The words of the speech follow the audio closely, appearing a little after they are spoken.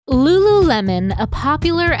Lululemon, a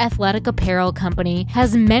popular athletic apparel company,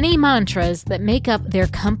 has many mantras that make up their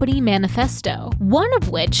company manifesto. One of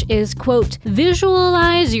which is, quote,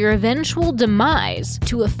 visualize your eventual demise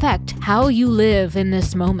to affect how you live in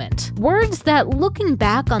this moment. Words that, looking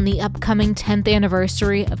back on the upcoming 10th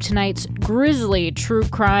anniversary of tonight's grisly true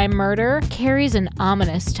crime murder, carries an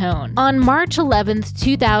ominous tone. On March 11th,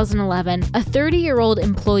 2011, a 30-year-old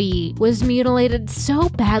employee was mutilated so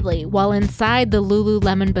badly while inside the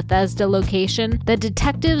Lululemon Bethesda location that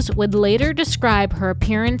detectives would later describe her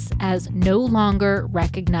appearance as no longer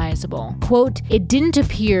recognizable. Quote, it didn't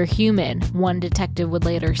appear human, one detective would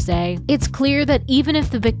later say. It's clear that even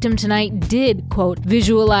if the victim tonight did, quote,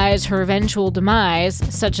 visualize her eventual demise,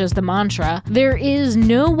 such as the mantra, there is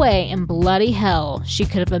no way in bloody hell she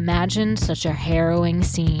could have imagined such a harrowing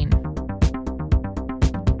scene.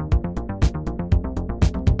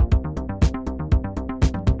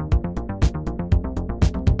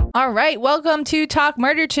 All right, welcome to Talk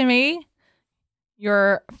Murder to Me,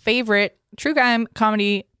 your favorite true crime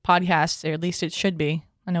comedy podcast, or at least it should be.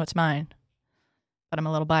 I know it's mine, but I'm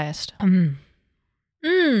a little biased.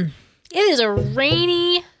 It is a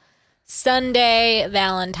rainy Sunday,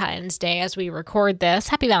 Valentine's Day, as we record this.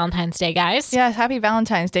 Happy Valentine's Day, guys. Yeah, happy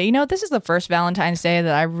Valentine's Day. You know, this is the first Valentine's Day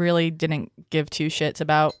that I really didn't give two shits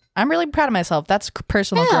about. I'm really proud of myself. That's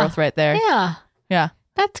personal growth right there. Yeah.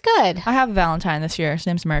 That's good. I have a Valentine this year. His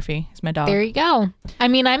name's Murphy. He's my dog. There you go. I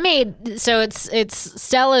mean, it's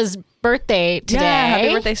Stella's birthday today. Yeah,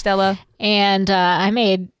 happy birthday, Stella. And I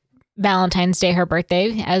made Valentine's Day her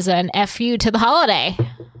birthday as an FU to the holiday.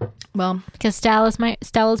 Well, because Stella's my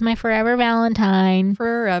forever Valentine.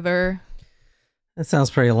 Forever. That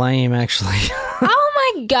sounds pretty lame, actually.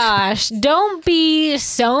 Oh my gosh, don't be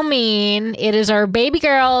so mean. It is our baby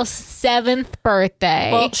girl's 7th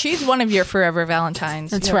birthday. Well, she's one of your forever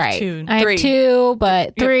Valentines. That's right. I have two,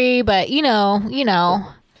 but three, but you know.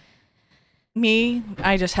 Me,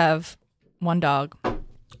 I just have one dog.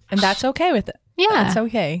 And that's okay with it. Yeah. That's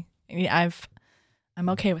okay. I'm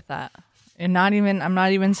okay with that. And I'm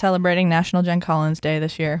not even celebrating National Jen Collins Day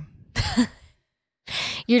this year.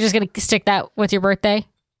 You're just going to stick that with your birthday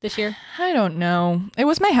this year? I don't know. It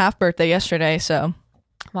was my half birthday yesterday, so.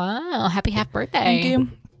 Wow. Happy half birthday. Thank you.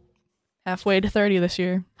 Halfway to 30 this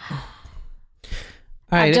year. All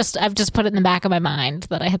right. I've just put it in the back of my mind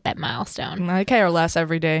that I hit that milestone. I care less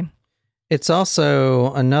every day. It's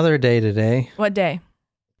also another day today. What day?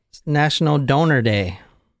 It's National Donor Day.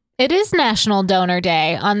 It is National Donor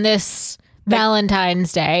Day on this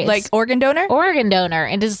Valentine's Day. Like organ donor? Organ donor.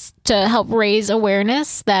 It is to help raise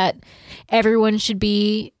awareness that everyone should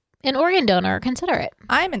be an organ donor or consider it.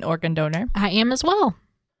 I'm an organ donor. I am as well.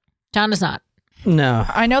 John is not. No.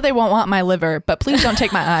 I know they won't want my liver, but please don't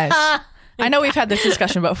take my eyes. I know we've had this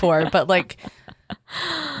discussion before, but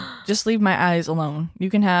just leave my eyes alone. You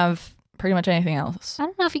can have pretty much anything else. I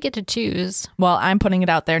don't know if you get to choose. Well, I'm putting it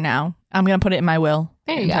out there now. I'm going to put it in my will.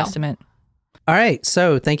 There you go. Testament. All right.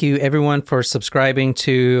 So thank you, everyone, for subscribing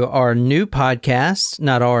to our new podcast.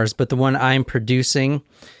 Not ours, but the one I'm producing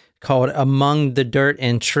called Among the Dirt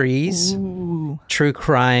and Trees. Ooh. True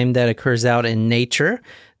crime that occurs out in nature.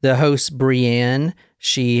 The host, Brienne,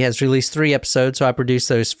 she has released 3 episodes, so I produced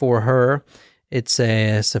those for her. It's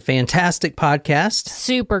a fantastic podcast.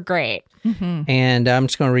 Super great. Mm-hmm. And I'm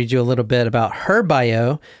just going to read you a little bit about her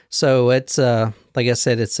bio. So it's, like I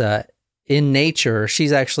said, it's in nature.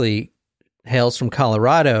 She's actually hails from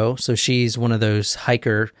Colorado, so she's one of those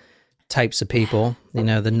hiker types of people,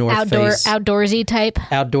 the North Face. Outdoorsy type.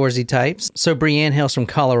 Outdoorsy types. So Brienne hails from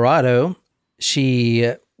Colorado.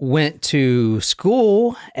 She went to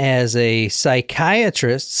school as a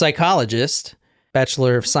psychologist,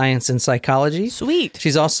 Bachelor of Science in Psychology. Sweet.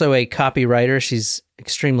 She's also a copywriter. She's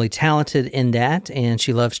extremely talented in that, and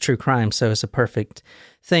she loves true crime, so it's a perfect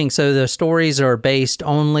thing. So the stories are based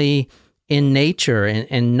only in nature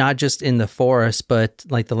and not just in the forest, but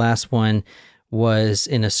like the last one was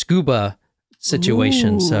in a scuba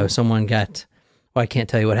situation. Ooh. So someone got, I can't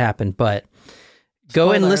tell you what happened, but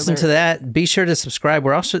go and listen to that. Be sure to subscribe.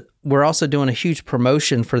 We're also doing a huge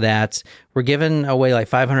promotion for that. We're giving away like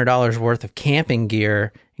 $500 worth of camping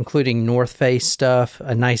gear, including North Face stuff,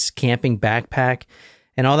 a nice camping backpack,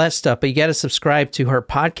 and all that stuff. But you got to subscribe to her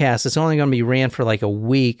podcast. It's only going to be ran for like a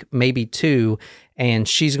week, maybe 2, and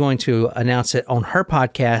she's going to announce it on her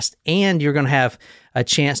podcast, and you're going to have a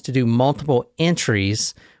chance to do multiple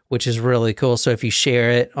entries, which is really cool. So if you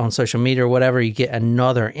share it on social media or whatever, you get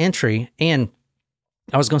another entry. And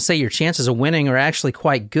I was going to say your chances of winning are actually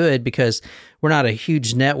quite good because we're not a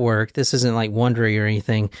huge network. This isn't like Wondery or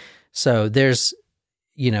anything. So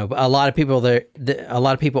a lot of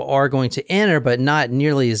people are going to enter, but not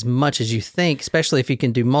nearly as much as you think, especially if you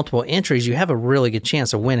can do multiple entries. You have a really good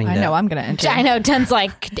chance of winning. I know I'm going to enter. I know. Ten's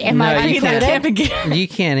like, am I you included? Camping gear. You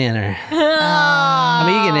can't enter. I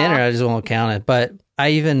mean, you can enter. I just won't count it. But I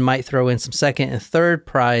even might throw in some second and third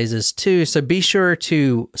prizes too. So be sure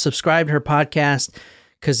to subscribe to her podcast,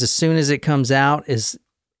 because as soon as it comes out, is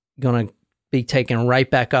going to be taken right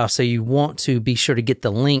back off. So you want to be sure to get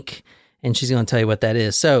the link, and she's going to tell you what that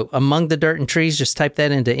is. So Among the Dirt and Trees, just type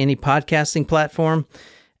that into any podcasting platform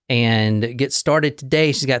and get started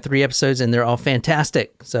today. She's got 3 episodes and they're all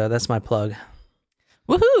fantastic. So that's my plug.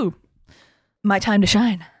 Woohoo! My time to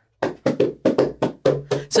shine.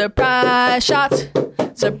 Surprise shots.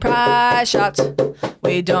 Surprise shots.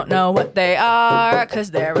 We don't know what they are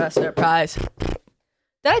because they're a surprise.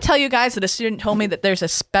 Did I tell you guys that a student told me that there's a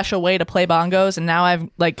special way to play bongos, and now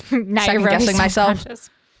I'm like Now you're second really guessing myself? self-conscious.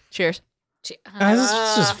 Cheers. Is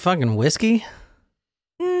this just fucking whiskey?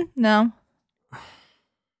 No. I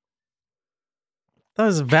thought it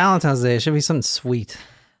was Valentine's Day. It should be something sweet.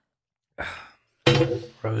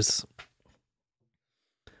 Rose.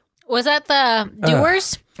 Was that the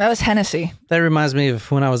Doers? That was Hennessy. That reminds me of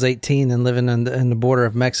when I was 18 and living in the border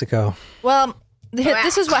of Mexico. Well,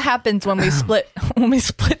 this is what happens when we split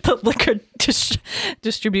the liquor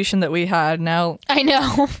distribution that we had. Now I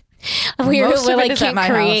know. We Most of it like is at can't my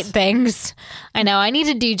create house. things. I know. I need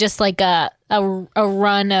to do just like a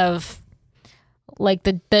run of like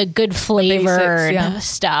the good flavored yeah.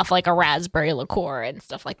 stuff, like a raspberry liqueur and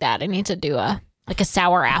stuff like that. I need to do a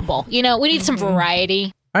sour apple. We need some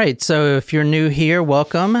variety. All right, so if you're new here,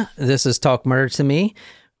 welcome. This is Talk Murder to Me.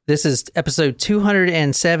 This is episode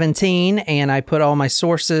 217, and I put all my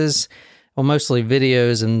sources, well, mostly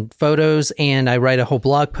videos and photos, and I write a whole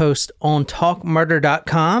blog post on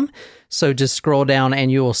talkmurder.com. So just scroll down and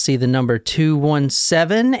you will see the number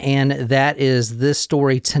 217, and that is this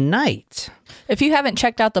story tonight. if you haven't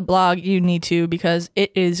checked out the blog, you need to, because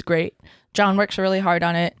it is great. John works really hard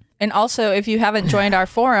on it. And also, if you haven't joined our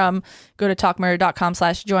forum, go to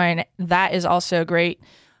talkmurder.com/join. That is also great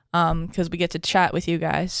because we get to chat with you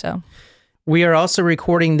guys. So we are also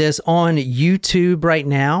recording this on YouTube right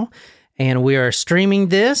now, and we are streaming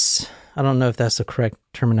this. I don't know if that's the correct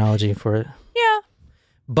terminology for it. yeah.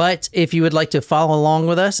 But if you would like to follow along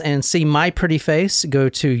with us and see my pretty face, go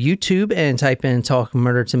to YouTube and type in Talk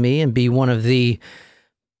Murder to Me and be one of the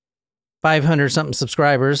 500-something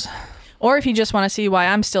subscribers. Or if you just want to see why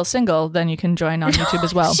I'm still single, then you can join on YouTube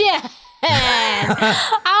as well. Jen!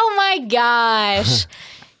 Oh my gosh.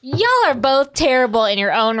 Y'all are both terrible in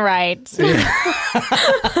your own right.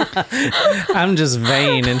 I'm just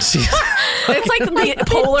vain, and she's... It's like the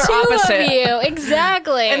polar Two opposite. of you,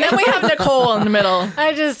 exactly. And then we have Nicole in the middle.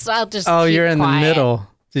 I'll just. Oh, keep you're in quiet. the middle.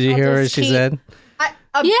 Did you hear what just she keep- said?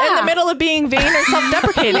 In the middle of being vain or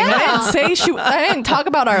self-deprecating. I didn't talk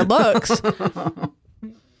about our looks.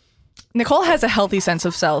 Nicole has a healthy sense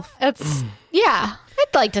of self. It's yeah.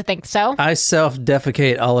 I'd like to think so. I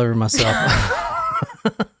self-defecate all over myself.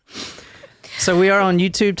 So we are on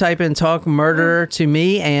YouTube. Type in Talk Murder to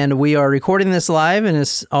Me, and we are recording this live, and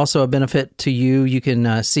it's also a benefit to you. You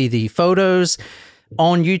can see the photos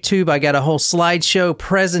on YouTube. I got a whole slideshow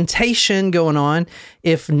presentation going on.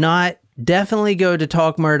 If not, definitely go to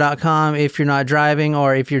talkmurder.com if you're not driving,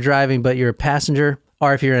 or if you're driving but you're a passenger,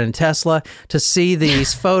 or if you're in a Tesla, to see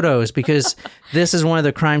these photos, because this is one of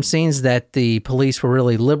the crime scenes that the police were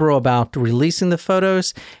really liberal about releasing the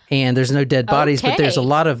photos, and there's no dead bodies, but there's a Okay.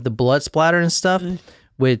 lot of the blood splatter and stuff,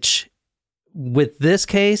 which with this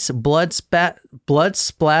case, blood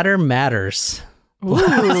splatter matters.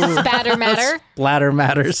 Spatter matter. Splatter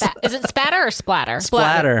matters. Is it spatter or splatter?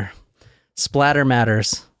 Splatter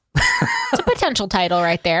matters. It's a potential title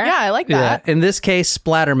right there. Yeah, I like Yeah. that. In this case,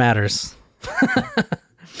 splatter matters.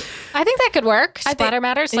 I think that could work. Splatter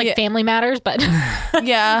matters, like yeah. family matters, but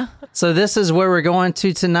Yeah. So this is where we're going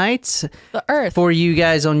to tonight. The Earth. For you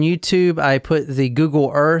guys on YouTube, I put the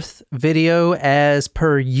Google Earth video as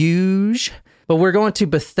per usual. But we're going to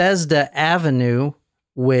Bethesda Avenue,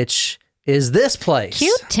 which is this place.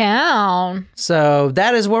 cute town. So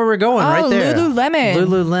that is where we're going, right there. Lululemon.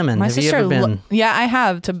 Lululemon. My Have sister, you ever been? yeah, I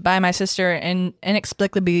have, to buy my sister an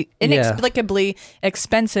inexplicably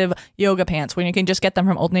expensive yoga pants when you can just get them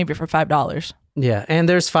from Old Navy for $5. Yeah, and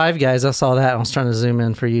there's Five Guys. I saw that. I was trying to zoom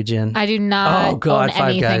in for you, Jen. I do not Oh, God, own Five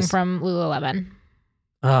anything Guys. from Lululemon.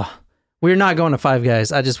 Oh, We're not going to Five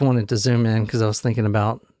Guys. I just wanted to zoom in because I was thinking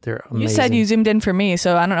about their amazing. You said you zoomed in for me,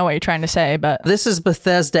 so I don't know what you're trying to say, but This is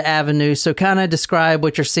Bethesda Avenue, so kind of describe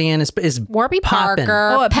what you're seeing. Is Warby poppin'.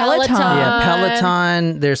 Parker, Oh, a Peloton. Yeah,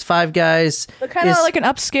 Peloton. There's Five Guys. kind of like an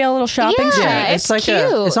upscale little shopping Yeah. strip. It's like cute.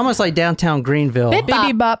 it's almost like downtown Greenville. Bip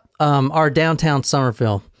Bibi bop. Our downtown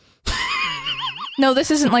Somerville. No,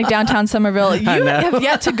 this isn't like downtown Somerville. You have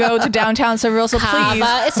yet to go to downtown Somerville, so please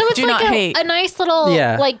So it's do like not hate. a nice little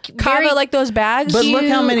Yeah. like Kava, very like those bags. But look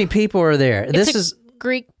how cute. many people are there. it's This a is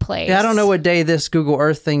Greek place. I don't know what day this Google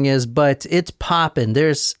Earth thing is, but it's popping.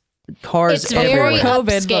 There's cars It's everywhere. very COVID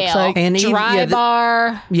looks upscale. like. And even- Dry yeah, the-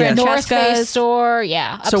 bar, Yeah. North Face Francesca's. store,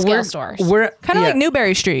 upscale stores. We're kind of like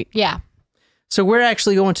Newberry Street. Yeah. So we're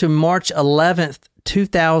actually going to March 11th,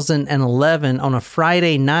 2011 on a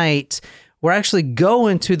Friday night. We're actually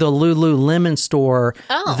going to the Lululemon store.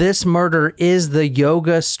 Oh. This murder is the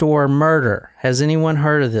yoga store murder. Has anyone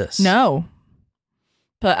heard of this? No.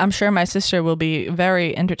 But I'm sure my sister will be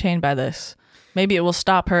very entertained by this. Maybe it will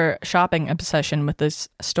stop her shopping obsession with this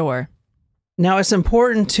store. Now, it's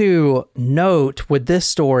important to note with this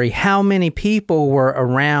story how many people were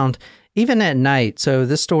around, even at night. So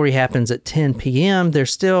this story happens at 10 p.m.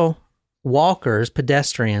 There's still walkers,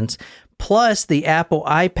 pedestrians. Plus, the Apple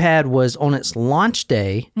iPad was on its launch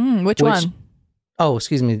day. Which one? Oh,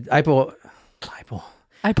 excuse me. Apple. Apple.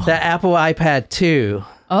 The Apple iPad 2.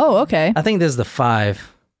 Oh, okay. I think this is the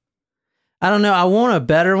 5. I don't know. I want a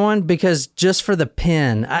better one because just for the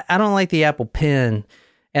pen. I don't like the Apple pen,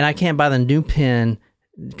 and I can't buy the new pen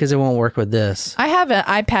because it won't work with this. I have an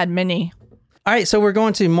iPad mini. All right, so we're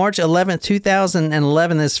going to March 11th,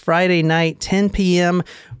 2011, this Friday night, 10 p.m.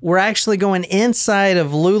 We're actually going inside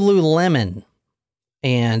of Lululemon,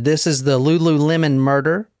 and this is the Lululemon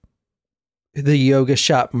murder, the yoga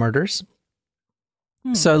shop murders.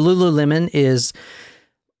 So Lululemon is,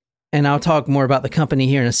 and I'll talk more about the company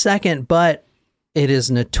here in a second, but it is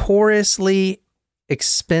notoriously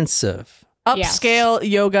expensive. Upscale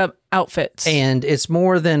yoga outfits. And it's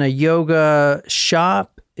more than a yoga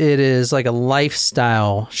shop. It is like a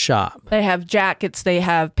lifestyle shop. They have jackets, they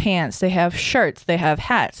have pants, they have shirts, they have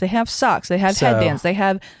hats, they have socks, they have So- headbands, they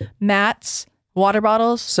have mats, water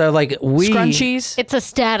bottles, So like scrunchies. It's a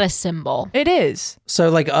status symbol. It is. So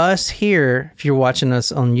like us here, if you're watching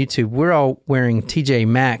us on YouTube, we're all wearing TJ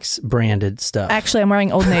Maxx branded stuff. Actually, I'm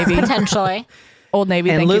wearing Old Navy. Potentially. Old Navy,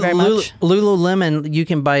 And thank you very much. Lululemon, you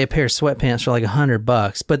can buy a pair of sweatpants for like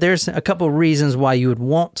 $100, but there's a couple of reasons why you would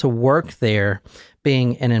want to work there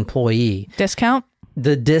being an employee. Discount?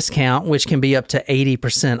 The discount, which can be up to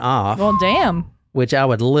 80% off, Well, damn. which I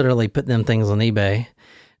would literally put them things on eBay.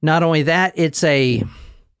 Not only that, it's a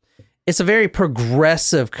very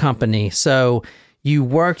progressive company. So you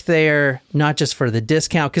work there not just for the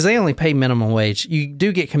discount, because they only pay minimum wage. You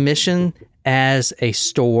do get commission as a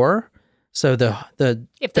store. So the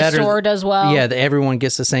If the better- store does well. yeah, everyone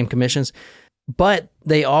gets the same commissions. But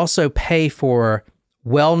they also pay for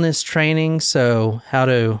wellness training, so how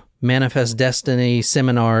to manifest destiny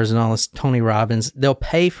seminars and all this, Tony Robbins. They'll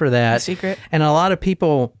pay for that. Secret. And a lot of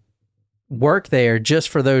people work there just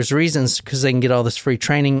for those reasons because they can get all this free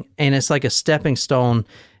training, and it's like a stepping stone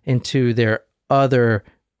into their other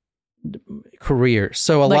careers.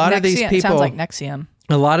 So a lot of these Nexium. people Sounds like Nexium.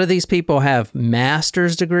 a lot of these people have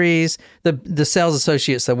master's degrees. The sales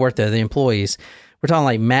associates that work there, the employees, we're talking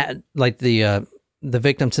like the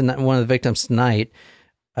victim tonight, one of the victims tonight,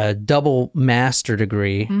 a double master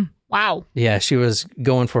degree. Wow. Yeah, she was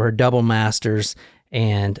going for her double masters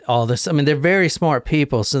and all this. I mean, they're very smart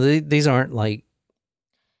people, so these aren't like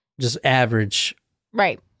just average.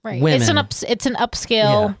 Right. Right. Women. It's an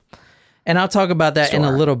upscale. Yeah. And I'll talk about that in a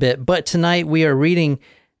Store. little bit. But tonight we are reading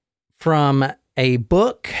from a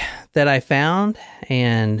book that I found,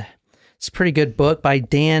 and it's a pretty good book by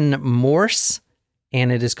Dan Morse,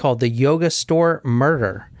 and it is called The Yoga Store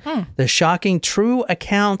Murder. The shocking true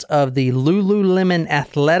account of the Lululemon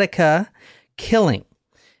Athletica killing.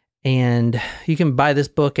 And you can buy this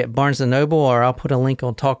book at Barnes & Noble, or I'll put a link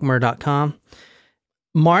on talkmer.com.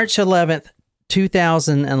 March 11th,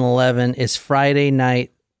 2011 is Friday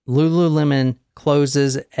night. Lululemon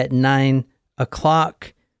closes at 9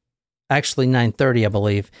 o'clock. Actually, 9:30, I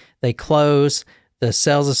believe. They close. The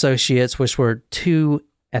sales associates, which were 2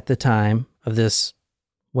 at the time of this,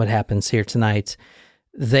 what happens here tonight,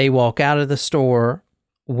 they walk out of the store.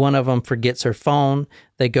 One of them forgets her phone.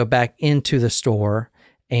 They go back into the store,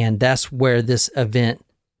 and that's where this event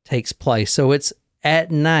takes place. So it's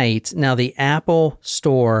at night. Now, the Apple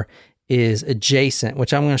store is adjacent,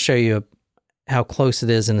 which I'm going to show you how close it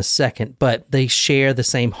is in a second, but they share the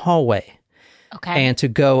same hallway. Okay. And to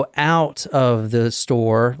go out of the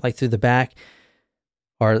store, like through the back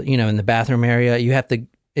or, in the bathroom area, you have to,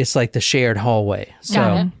 it's like the shared hallway. So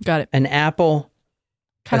Got it. Got it. an Apple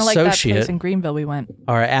Kind of like that associate place in Greenville we went.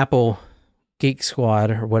 or Apple Geek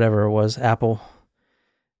Squad or whatever it was, Apple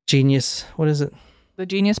Genius, what is it? The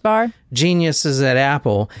Genius Bar. Genius is at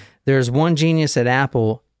Apple. There's one genius at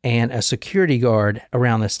Apple and a security guard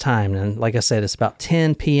around this time. And like I said, it's about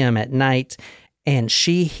 10 p.m. at night. And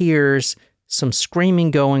she hears some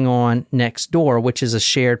screaming going on next door, which is a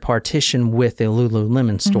shared partition with a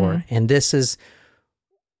Lululemon store. And this is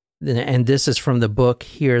from the book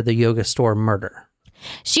Here, the Yoga Store Murder.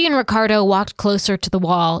 She and Ricardo walked closer to the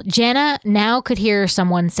wall. Jana now could hear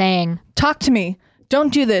someone saying, Talk to me.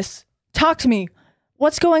 Don't do this. Talk to me.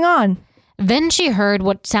 What's going on? Then she heard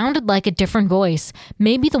what sounded like a different voice,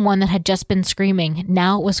 maybe the one that had just been screaming.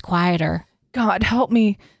 Now it was quieter. God, help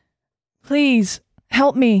me. Please,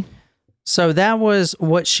 help me. So that was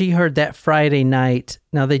what she heard that Friday night.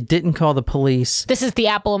 Now, they didn't call the police. This is the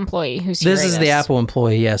Apple employee who's This hearing is the Apple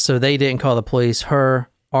employee, yeah. So they didn't call the police, her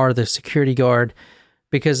or the security guard,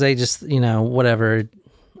 because they just, whatever.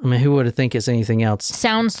 I mean, who would have think it's anything else?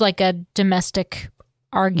 Sounds like a domestic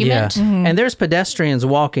argument. Yeah. And there's pedestrians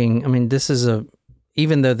walking. I mean,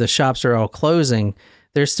 even though the shops are all closing,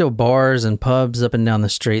 there's still bars and pubs up and down the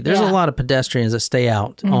street. There's a lot of pedestrians that stay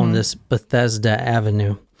out on this Bethesda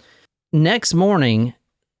Avenue. Next morning,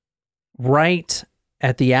 right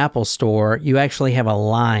at the Apple store, you actually have a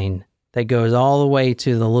line that goes all the way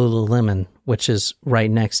to the Lululemon, which is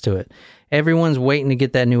right next to it. Everyone's waiting to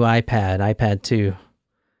get that new iPad 2.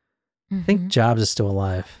 I think Jobs is still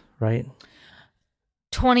alive, right?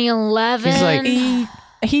 2011. He's like,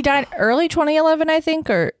 He died early 2011, I think,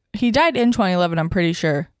 or he died in 2011, I'm pretty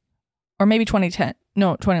sure. Or maybe 2010.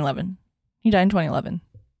 No, 2011. He died in 2011.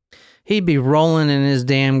 he'd be rolling in his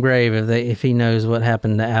damn grave if he knows what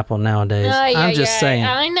happened to Apple nowadays. I'm just saying.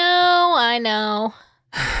 I know.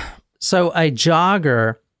 So a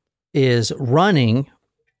jogger is running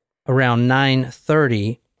around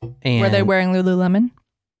 9:30, and were they wearing Lululemon?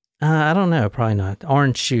 I don't know, probably not.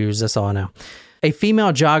 Orange shoes, that's all I know. A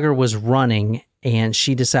female jogger was running, and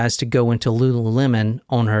she decides to go into Lululemon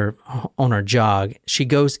on her jog. She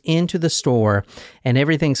goes into the store, and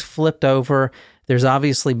everything's flipped over. There's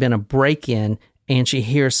obviously been a break-in, and she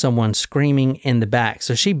hears someone screaming in the back.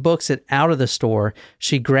 So she books it out of the store.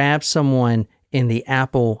 She grabs someone in the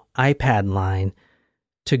Apple iPad line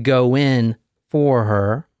to go in for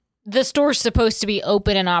her. The store's supposed to be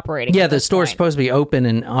open and operating. Yeah, the store's supposed to be open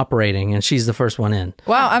and operating, and she's the first one in.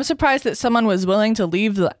 Wow, I'm surprised that someone was willing to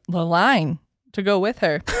leave the line to go with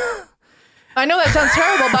her. I know that sounds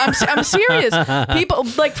terrible, but I'm serious. People,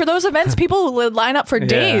 like, for those events, people would line up for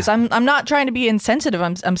days. I'm not trying to be insensitive.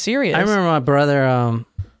 I'm serious. I remember my brother,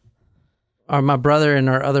 my brother and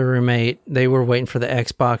our other roommate, they were waiting for the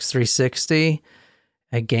Xbox 360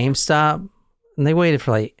 at GameStop, and they waited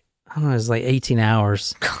for it was 18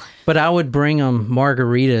 hours. But I would bring them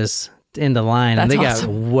margaritas in the line, and they got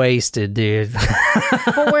wasted, dude.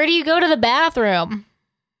 Well, where do you go to the bathroom?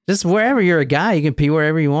 Just wherever. You're a guy, you can pee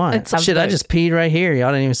wherever you want. Shit, I just peed right here.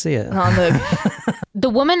 Y'all didn't even see it. The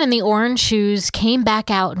woman in the orange shoes came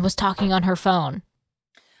back out and was talking on her phone.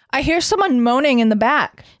 I hear someone moaning in the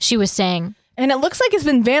back. She was saying, and it looks like it's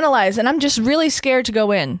been vandalized, and I'm just really scared to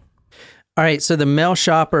go in. All right, so the male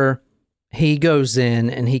shopper, he goes in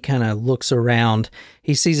and he kind of looks around.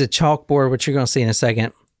 He sees a chalkboard, which you're going to see in a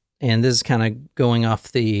second. And this is kind of going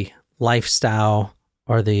off the lifestyle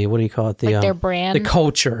or the, what do you call it? The their brand. The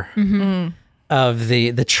culture of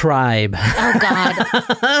the tribe. Oh,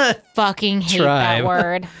 God. Fucking hate that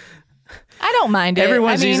word. I don't mind it.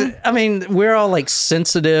 Everyone's using, we're all like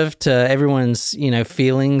sensitive to everyone's,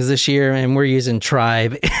 feelings this year, and we're using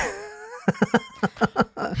tribe.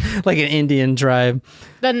 Like an Indian tribe.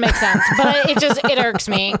 Doesn't make sense, but it irks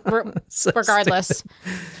me regardless. Stupid.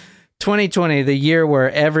 2020, the year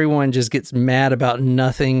where everyone just gets mad about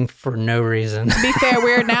nothing for no reason. To be fair,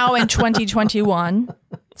 we're now in 2021,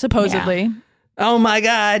 supposedly. Yeah. Oh my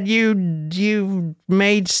God, you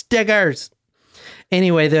made stickers.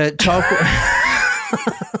 Anyway, the chalkboard.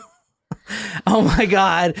 Oh my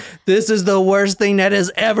God, this is the worst thing that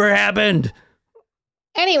has ever happened.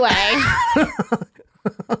 Anyway.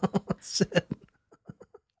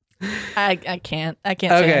 I can't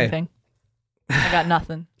say anything. I got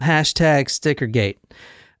nothing. Hashtag Stickergate.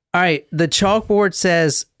 All right. The chalkboard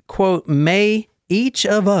says, quote, "May each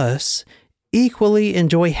of us equally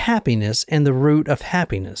enjoy happiness and the root of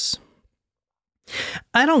happiness."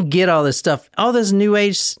 I don't get all this stuff. All this new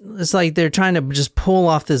age, it's like they're trying to just pull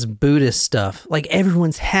off this Buddhist stuff. Like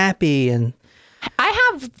everyone's happy and... I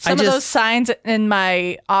have some of those signs in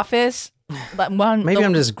my office. Maybe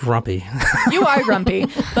I'm just grumpy. You are grumpy.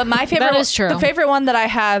 But my favorite That is true. The favorite one that I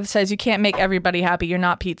have says you can't make everybody happy. You're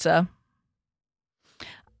not pizza.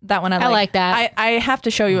 That one I like that. I have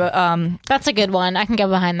to show you That's a good one. I can get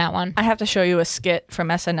behind that one. I have to show you a skit from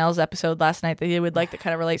SNL's episode last night that you would like that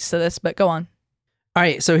kind of relates to this, but go on. All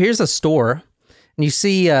right, so here's a store. And you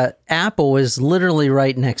see Apple is literally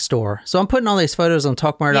right next door. So I'm putting all these photos on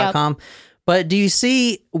talkmurder.com. But do you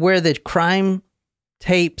see where the crime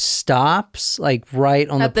tape stops? Like right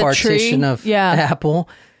on At the the partition tree? of Yeah. Apple?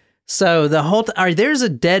 So the whole all right, there's a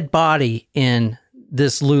dead body in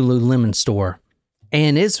this Lululemon store.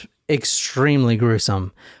 And it's extremely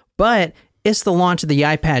gruesome. But it's the launch of the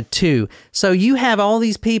iPad 2. So you have all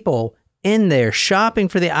these people in there shopping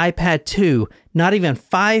for the iPad 2, not even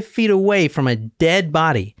 5 feet away from a dead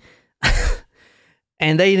body.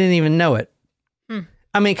 And they didn't even know it.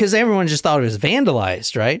 I mean, because everyone just thought it was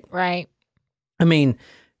vandalized, right? Right. I mean,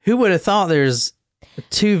 who would have thought there's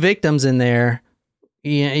 2 victims in there?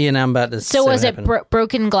 You know, I'm about to. So was it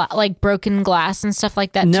broken glass and stuff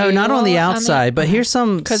like that? No, too, not on the outside. But here's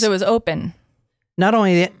some Because it was open. not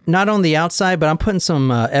on the outside, but I'm putting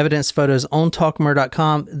some evidence photos on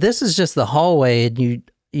talkmurder.com. This is just the hallway, and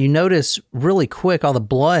you notice really quick all the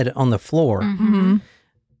blood on the floor,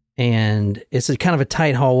 and it's a kind of a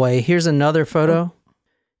tight hallway. Here's another photo.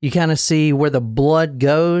 You kind of see where the blood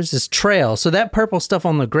goes. It's trail. So that purple stuff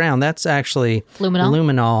on the ground, that's actually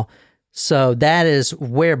luminol. So that is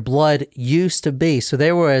where blood used to be. So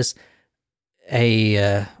there was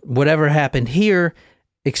a whatever happened here,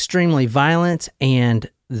 extremely violent, and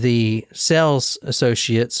the sales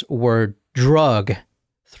associates were drug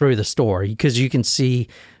through the store because you can see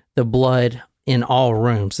the blood in all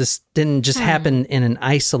rooms. This didn't just happen in an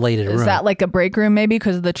isolated room. Is that like a break room maybe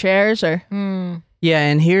because of the chairs or? Yeah,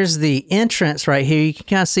 and here's the entrance right here. You can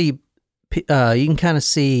kind of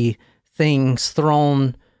see things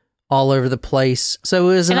thrown all over the place. So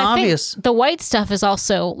it was an obvious. The white stuff is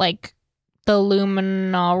also like the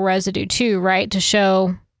luminol residue too, right? To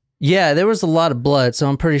show. Yeah, there was a lot of blood, so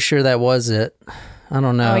I'm pretty sure that was it. I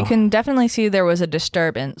don't know. I can definitely see there was a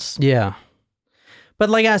disturbance. Yeah. But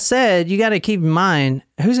like I said, you got to keep in mind,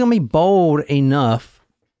 who's going to be bold enough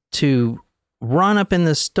to run up in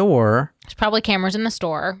the store? There's probably cameras in the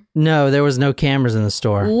store. No, there was no cameras in the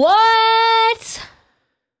store. What?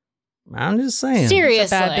 I'm just saying. Seriously.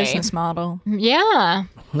 It's a bad business model. Yeah.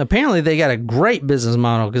 Apparently, they got a great business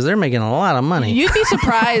model because they're making a lot of money. You'd be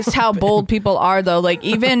surprised how bold people are, though. Like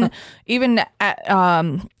even at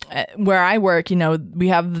where I work, you know, we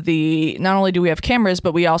have not only do we have cameras,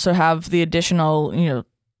 but we also have the additional, you know,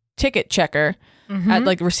 ticket checker, at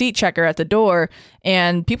like receipt checker at the door,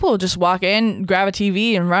 and people will just walk in, grab a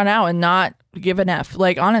TV, and run out and not give an F.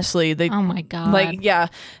 Like honestly, Oh my God. like yeah,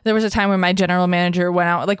 there was a time when my general manager went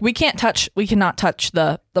out. Like we cannot touch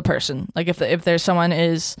the person. Like if there's someone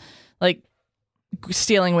is like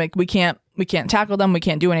stealing, like we can't tackle them. We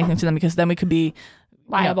can't do anything to them because then we could be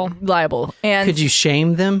liable. And Could you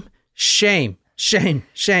shame them? Shame. Potentially.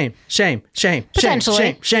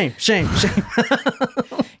 Shame.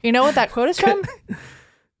 you know what that quote is from?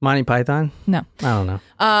 Monty Python? No. I don't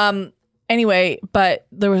know. Anyway, but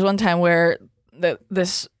there was one time where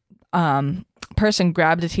this person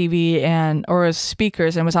grabbed a TV or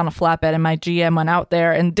speakers and was on a flatbed, and my GM went out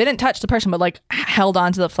there and didn't touch the person, but like held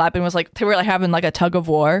onto the flatbed and was like, they were like having like a tug of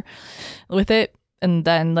war with it. And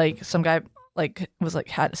then like some guy like was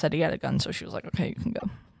like said he had a gun, so she was like, okay, you can go.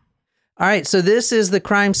 All right, so this is the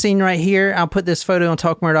crime scene right here. I'll put this photo on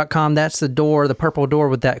talkmurder.com. That's the door, the purple door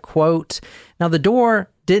with that quote. Now, the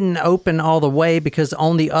door didn't open all the way because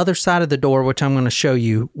on the other side of the door, which I'm going to show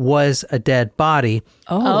you, was a dead body.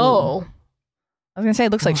 Oh. I was gonna say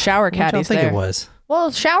it looks like shower caddies. I think there. it was.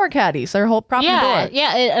 Well, shower caddies. Their whole proper Yeah. door.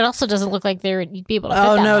 Yeah. It also doesn't look like you'd be able to fit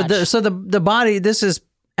Oh, that no. much. So the body, this is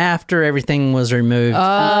after everything was removed.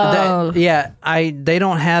 Oh. They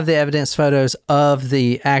don't have the evidence photos of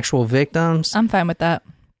the actual victims. I'm fine with that.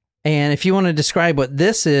 And if you want to describe what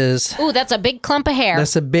this is, Ooh, that's a big clump of hair.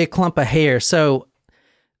 that's a big clump of hair. So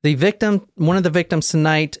the victim, one of the victims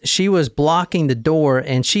tonight, she was blocking the door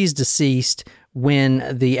and she's deceased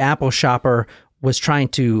when the Apple shopper was trying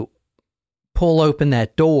to pull open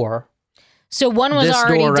that door. So one was This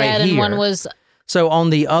already door right dead and one here. was... So on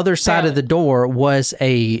the other side of the door was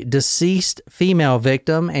a deceased female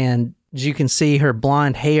victim, and as you can see, her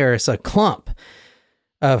blonde hair is a clump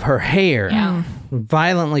of her hair,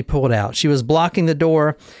 violently pulled out. She was blocking the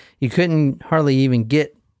door. You couldn't hardly even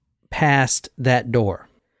get past that door.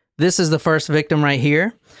 This is the first victim right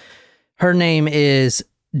here. Her name is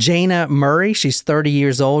Jana Murray. She's 30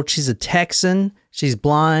 years old. She's a Texan. She's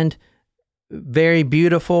blonde, very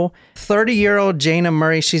beautiful. 30-year-old Jana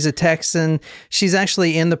Murray. She's a Texan. She's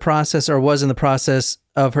actually in the process, or was in the process,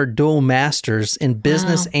 of her dual masters in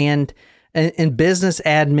business and in business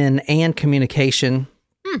admin and communication.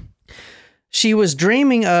 She was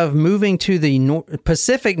dreaming of moving to the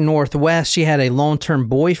Pacific Northwest. She had a long-term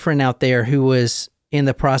boyfriend out there who was in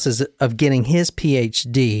the process of getting his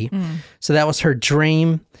PhD. So that was her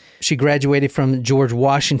dream. She graduated from George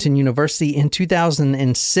Washington University in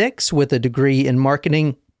 2006 with a degree in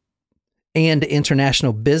marketing and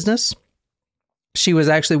international business. She was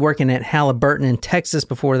actually working at Halliburton in Texas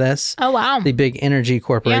before this. Oh, wow. The big energy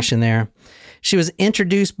corporation there. She was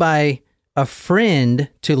introduced by a friend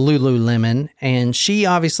to Lululemon, and she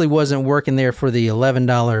obviously wasn't working there for the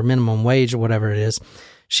 $11 minimum wage or whatever it is.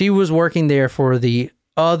 She was working there for the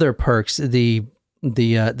other perks. The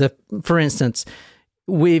for instance,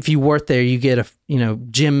 if you work there, you get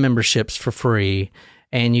gym memberships for free,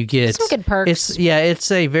 and you get some good perks.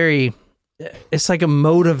 It's like a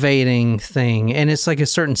motivating thing, and it's like a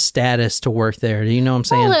certain status to work there. Do you know what I'm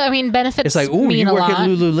saying? Well, I mean, benefits. It's like, ooh, mean you work a lot. at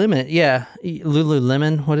Lululemon. Yeah.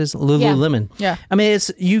 Lululemon. What is it? Lululemon? Yeah. I mean,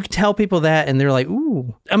 you tell people that and they're like,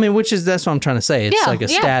 ooh. I mean, that's what I'm trying to say. It's like a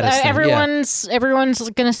status thing. Everyone's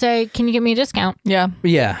going to say, can you give me a discount? Yeah.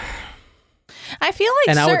 Yeah. I feel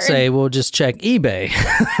like I would say, we'll just check eBay.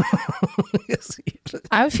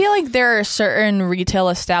 I feel like there are certain retail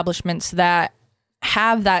establishments that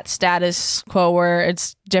have that status quo where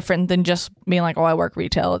it's different than just being like, oh, I work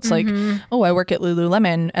retail. It's like, oh, I work at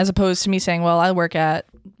Lululemon, as opposed to me saying, well, I work at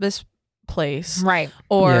this place. Right.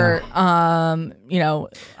 Or,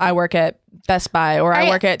 I work at Best Buy, or I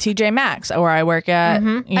work at TJ Maxx, or I work at,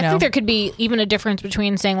 I think there could be even a difference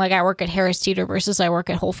between saying like I work at Harris Teeter versus I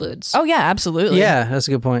work at Whole Foods. Oh, yeah, absolutely. Yeah, that's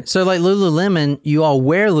a good point. So like Lululemon, you all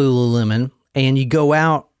wear Lululemon and you go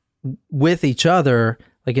out with each other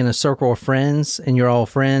like in a circle of friends, and you're all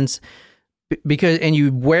friends and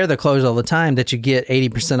you wear the clothes all the time that you get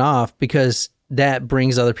 80% off, because that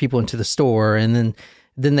brings other people into the store, and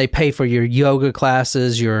then they pay for your yoga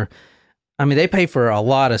classes, they pay for a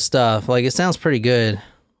lot of stuff. Like, it sounds pretty good,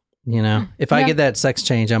 If I get that sex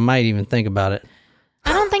change, I might even think about it.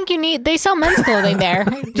 I don't think they sell men's clothing there.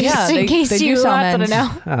 Just in they case do you sell wanted to men's.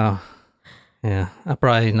 know. Oh, yeah. I'm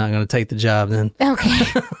probably not going to take the job then. Okay.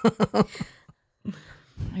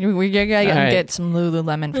 We're going to get some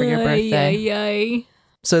Lululemon for your birthday.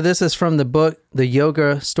 So this is from the book, The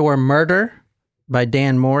Yoga Store Murder by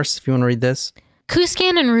Dan Morse, if you want to read this.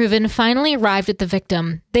 Kuskan and Reuven finally arrived at the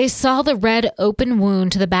victim. They saw the red open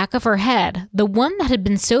wound to the back of her head, the one that had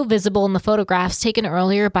been so visible in the photographs taken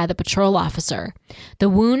earlier by the patrol officer. The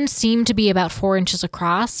wound seemed to be about 4 inches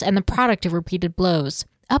across and the product of repeated blows.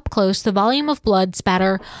 Up close, the volume of blood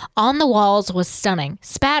spatter on the walls was stunning.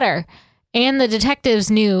 Spatter! And the detectives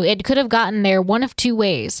knew it could have gotten there one of two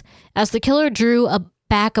ways. As the killer drew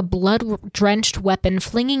back a blood-drenched weapon,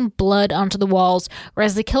 flinging blood onto the walls, or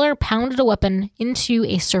as the killer pounded a weapon into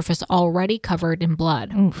a surface already covered in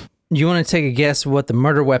blood. Oof. You want to take a guess what the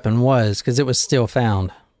murder weapon was, because it was still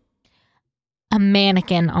found? A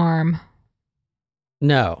mannequin arm.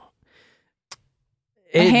 No.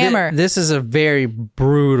 A hammer. This is a very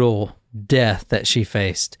brutal death that she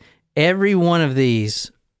faced. Every one of these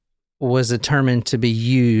was determined to be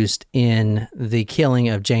used in the killing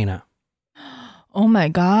of Jana. Oh my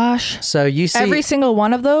gosh. So you see, every single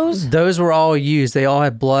one of those? Those were all used. They all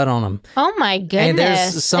had blood on them. Oh my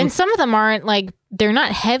goodness. And some of them aren't they're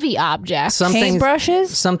not heavy objects. Paintbrushes?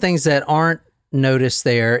 Some things that aren't noticed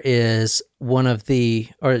there is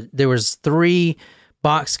there was 3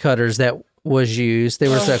 box cutters that was used. There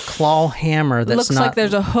was a claw hammer that's looks like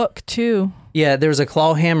there's a hook too. Yeah, there's a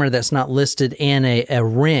claw hammer that's not listed, and a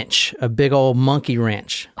wrench, a big old monkey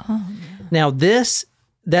wrench. Oh, now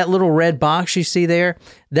that little red box you see there,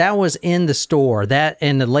 that was in the store. That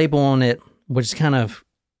and the label on it, which is kind of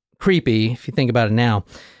creepy if you think about it now.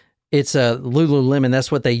 It's a Lululemon.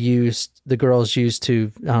 That's what the girls used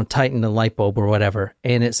to tighten the light bulb or whatever.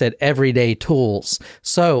 And it said everyday tools.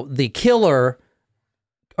 So the killers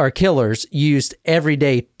used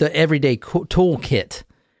the everyday toolkit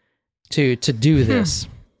to do this.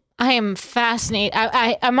 I am fascinated.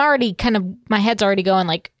 I'm already my head's already going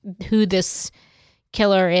like who this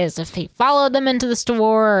killer is. If he followed them into the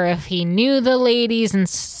store, or if he knew the ladies and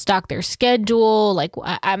stalked their schedule. Like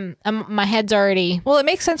my head's already. Well, it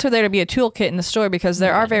makes sense for there to be a toolkit in the store, because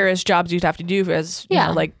there are various jobs you'd have to do as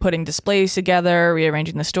like putting displays together,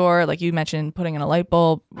 rearranging the store, like you mentioned, putting in a light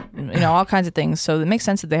bulb, all kinds of things. So it makes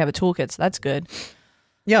sense that they have a toolkit. So that's good.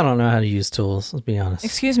 Y'all don't know how to use tools. Let's be honest.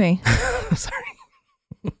 Excuse me.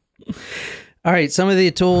 Sorry. All right, some of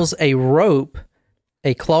the tools: a rope,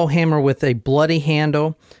 a claw hammer with a bloody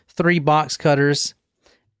handle, 3 box cutters,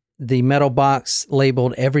 the metal box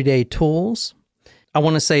labeled everyday tools. I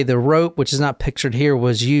want to say the rope, which is not pictured here,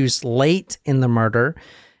 was used late in the murder,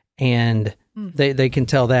 and they can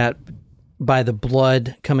tell that by the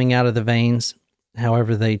blood coming out of the veins.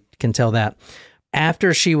 However, they can tell that.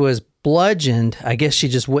 After she was bludgeoned, I guess she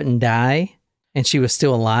just wouldn't die, and she was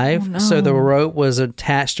still alive. Oh, no. So the rope was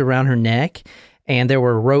attached around her neck, and there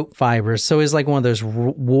were rope fibers. So it was like one of those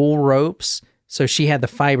wool ropes. So she had the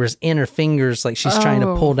fibers in her fingers, like she's trying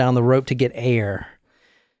to pull down the rope to get air.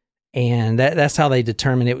 And that's how they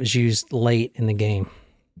determined it was used late in the game.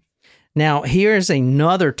 Now, here's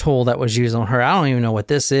another tool that was used on her. I don't even know what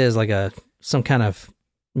this is, like some kind of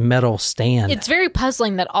metal stand. It's very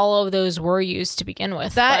puzzling that all of those were used to begin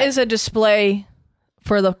with. That is a display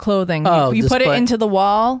for the clothing. Oh, you put it display. into the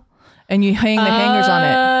wall and you hang the hangers on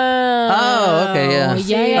it. Oh, okay, yeah.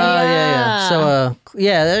 Yeah. So,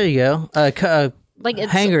 there you go. Like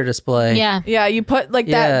it's Hanger display. Yeah. Yeah, you put like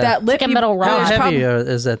Yeah. that lip. Like a metal you, rod. How It's heavy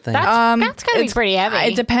is that thing? That's gotta be it's- pretty heavy.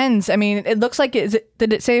 It depends. I mean, it looks like did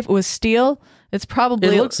it say if it was steel? It's probably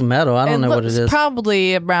It looks metal. I don't know what it looks is.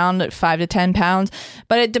 Probably around 5 to 10 pounds,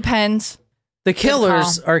 but it depends. The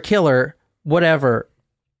killers or killer, whatever,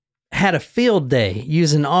 had a field day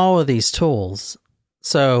using all of these tools.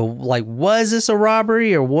 So, like, was this a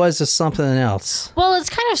robbery or was this something else? Well, it's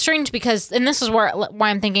kind of strange because, and this is why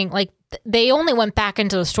I'm thinking, like, they only went back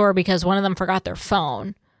into the store because one of them forgot their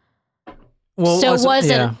phone. Well, So was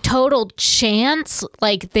it yeah. a total chance?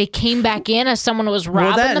 Like, they came back in as someone was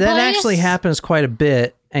robbing Well, the that place? actually happens quite a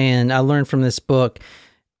bit, and I learned from this book.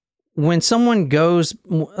 When someone goes,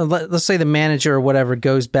 let's say the manager or whatever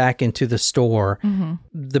goes back into the store,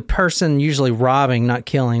 the person usually robbing, not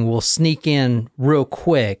killing, will sneak in real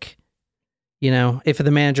quick. You know, if the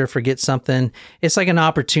manager forgets something, it's like an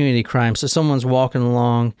opportunity crime. So someone's walking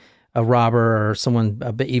along, a robber or someone,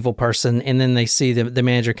 a evil person, and then they see the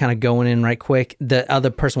manager kind of going in right quick. The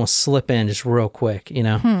other person will slip in just real quick, you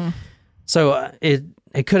know? So it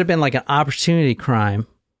could have been like an opportunity crime.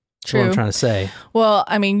 That's what I'm True. trying to say. Well,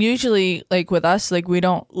 I mean, usually, like with us, like we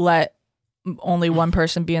don't let only one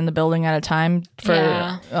person be in the building at a time. For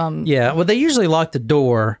Yeah. Yeah, well, they usually lock the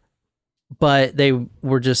door, but they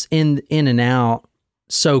were just in and out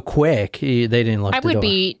so quick. They didn't lock I the Oh, door. would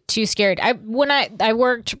be too scared. When I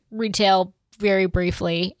worked retail very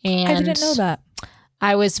briefly, and I didn't know that.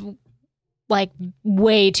 I was like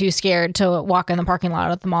way too scared to walk in the parking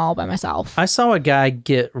lot at the mall by myself. I saw a guy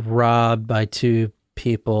get robbed by 2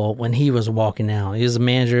 people when he was walking out. He was a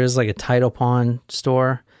manager. It was like a title pawn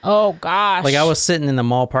store. Oh gosh! Like I was sitting in the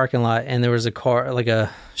mall parking lot and there was a car, like a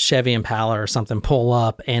Chevy Impala or something, pull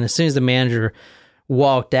up. And as soon as the manager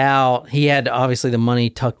walked out, he had obviously the money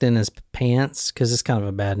tucked in his pants because it's kind of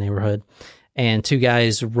a bad neighborhood. And 2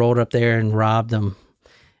 guys rolled up there and robbed him.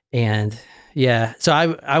 And yeah, so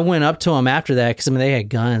I went up to him after that because I mean they had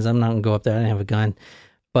guns. I'm not gonna go up there. I didn't have a gun,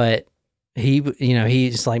 but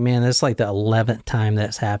he's like, man, that's like the 11th time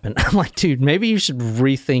that's happened. I'm like, dude, maybe you should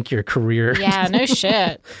rethink your career. Yeah, no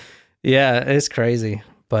shit. Yeah, it's crazy.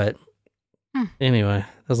 But anyway,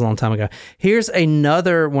 that was a long time ago. Here's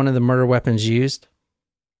another one of the murder weapons used.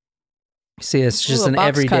 See, it's just Ooh, a an box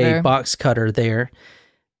everyday cutter. box cutter there.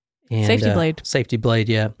 And, Safety blade. Safety blade,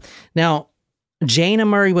 yeah. Now, Jana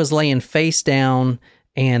Murray was laying face down,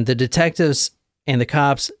 and the detectives and the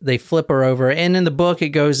cops, they flip her over. And in the book, it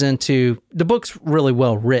goes into, the book's really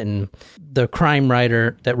well written. The crime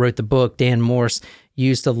writer that wrote the book, Dan Morse,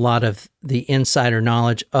 used a lot of the insider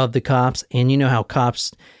knowledge of the cops. And you know how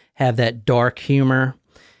cops have that dark humor.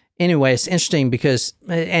 Anyway, it's interesting because,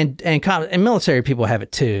 and military people have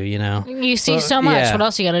it too, you know. You see so much. yeah. What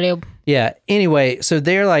else you got to do? Yeah. Anyway, so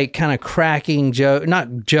they're like kind of cracking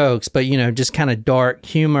not jokes, but you know, just kind of dark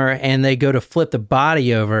humor, and they go to flip the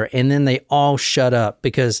body over, and then they all shut up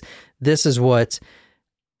because this is what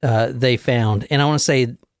they found. And I want to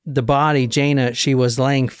say the body, Jana, she was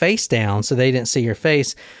laying face down, so they didn't see her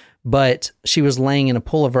face, but she was laying in a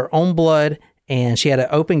pool of her own blood, and she had an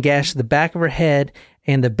open gash to the back of her head,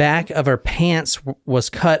 and the back of her pants was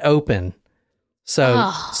cut open. So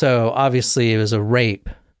obviously it was a rape.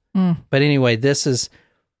 But anyway, this is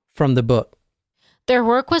from the book. Their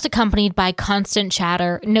work was accompanied by constant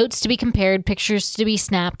chatter, notes to be compared, pictures to be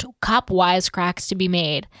snapped, cop wisecracks to be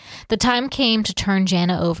made. The time came to turn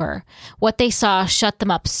Jana over. What they saw shut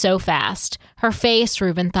them up so fast. Her face,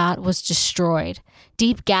 Reuben thought, was destroyed.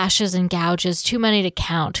 Deep gashes and gouges, too many to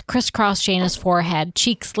count, crisscrossed Jana's forehead,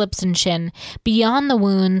 cheeks, lips, and chin. Beyond the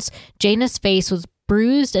wounds, Jana's face was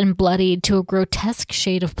bruised and bloodied to a grotesque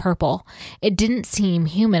shade of purple. It didn't seem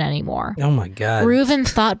human anymore. Oh my God. Reuven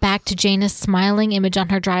thought back to Jana's smiling image on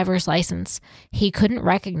her driver's license. He couldn't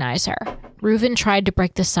recognize her. Reuven tried to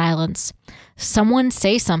break the silence. Someone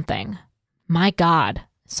say something. My God,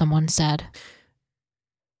 someone said.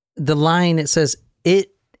 The line, it says,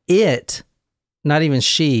 it, not even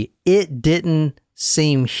she, it didn't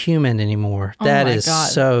seem human anymore. Oh That my is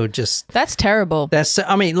God. so just, That's terrible.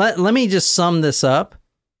 I mean, let me just sum this up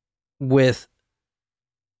with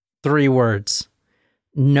 3 words.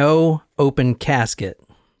 No open casket.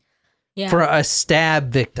 Yeah. For a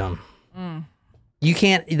stab victim.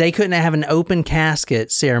 They couldn't have an open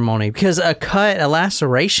casket ceremony because a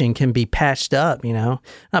laceration can be patched up,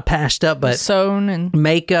 not patched up, but Sewn and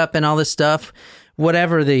makeup and all this stuff,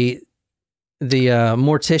 whatever the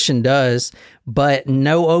mortician does, but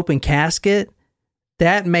no open casket.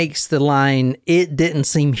 That makes the line, it didn't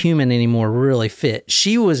seem human anymore, really fit.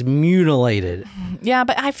 She was mutilated. yeah,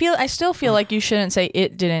 but I still feel like you shouldn't say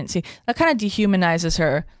it didn't see. That kind of dehumanizes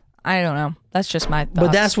her. I don't know. That's just my thoughts.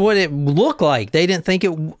 But that's what it looked like. They didn't think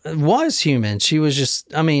it was human. She was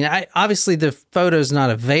just, obviously the photo's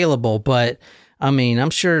not available, but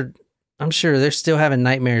I'm sure they're still having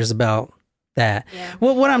nightmares about that. Yeah.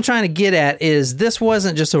 Well, what I'm trying to get at is this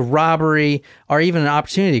wasn't just a robbery or even an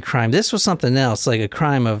opportunity crime. This was something else, like a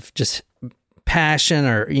crime of just passion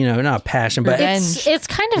or, not passion, but Revenge. It's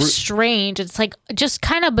kind of strange. It's like just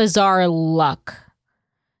kind of bizarre luck.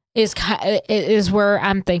 Is where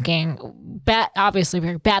I'm thinking, obviously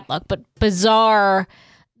very bad luck, but bizarre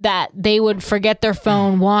that they would forget their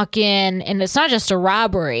phone, walk in, and it's not just a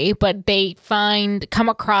robbery, but they come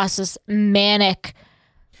across this manic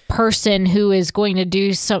person who is going to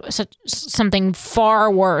do something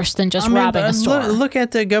far worse than just robbing a store.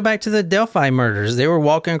 Go back to the Delphi murders. They were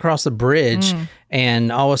walking across the bridge,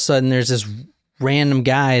 and all of a sudden there's this random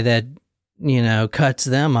guy that cuts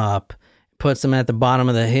them up, puts them at the bottom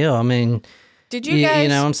of the hill. Did you guys? You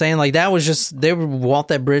know what I'm saying? Like, that was just, they would walk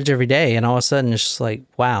that bridge every day, and all of a sudden it's just like,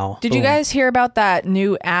 wow. Did you guys hear about that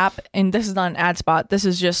new app? And this is not an ad spot. This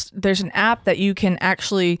is just, there's an app that you can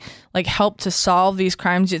actually like help to solve these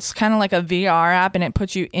crimes. It's kind of like a VR app, and it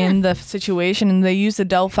puts you in the situation. And they use the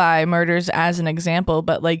Delphi murders as an example,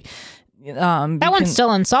 but like, that one's still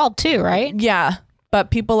unsolved too, right? Yeah. But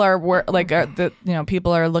people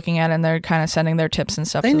people are looking at it, and they're kind of sending their tips and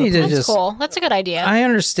stuff. They need to That's cool. That's a good idea. I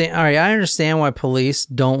understand. All right, I understand why police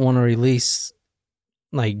don't want to release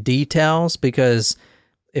like details, because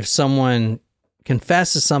if someone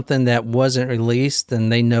confesses something that wasn't released, then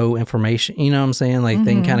they know information. You know what I'm saying? Like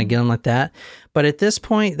they can kind of get them like that. But at this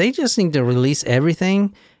point, they just need to release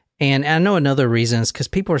everything. And I know another reason is because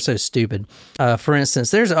people are so stupid. For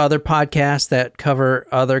instance, there's other podcasts that cover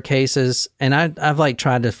other cases, and I've like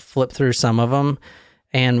tried to flip through some of them.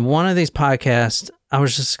 And one of these podcasts, I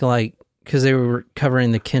was just like, because they were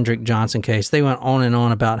covering the Kendrick Johnson case, they went on and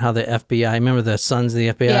on about how the FBI, remember the sons of the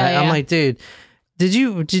FBI? Yeah. I'm like, dude, did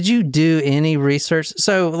you do any research?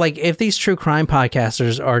 So like, if these true crime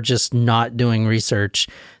podcasters are just not doing research,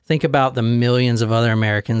 think about the millions of other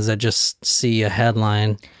Americans that just see a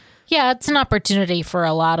headline. Yeah, it's an opportunity for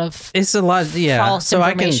a lot of It's a lot, yeah. false So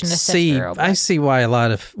I can information to sift see, through, but- I see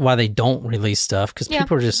why they don't release stuff, because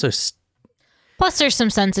people are just so. Plus, there's some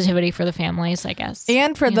sensitivity for the families, I guess.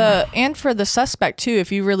 And for the suspect too.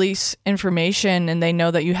 If you release information and they know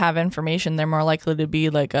that you have information, they're more likely to be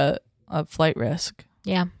like a flight risk.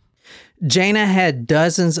 Yeah. Jana had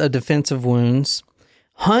dozens of defensive wounds,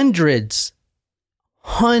 hundreds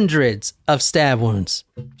of stab wounds.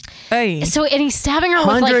 Hey, So, and he's stabbing her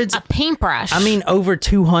Hundreds- with like a paintbrush. Over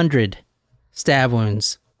 200 stab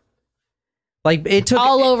wounds. Like it took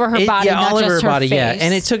All over her body, yeah, not all over just her her body, yeah. face.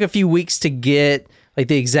 And it took a few weeks to get like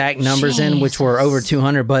the exact numbers in, which were over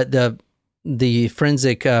 200. But the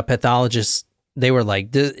forensic pathologists, they were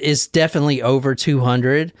like, it's definitely over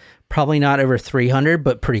 200, probably not over 300,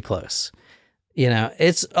 but pretty close.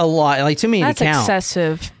 It's a lot. Like, too many that's to count.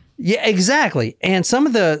 excessive. Yeah, exactly. And some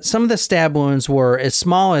of the stab wounds were as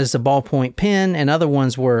small as a ballpoint pen, and other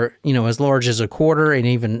ones were, as large as a quarter and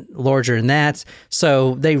even larger than that.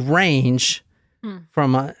 So they range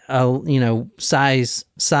from a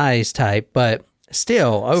size type, but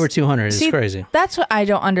still over 200 is crazy. That's what I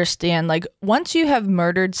don't understand. Like, once you have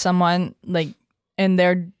murdered someone, like, and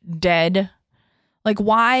they're dead, like,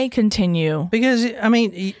 why continue?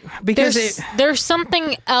 Because there's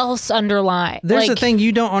something else underlying. there's like, a thing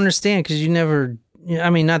you don't understand, because you never.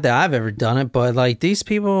 Not that I've ever done it, but like these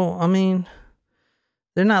people,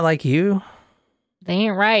 they're not like you. They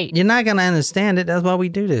ain't right. You're not going to understand it. That's why we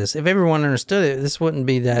do this. If everyone understood it, this wouldn't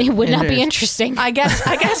be that. It would not be interesting. I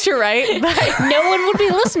guess you're right. But No one would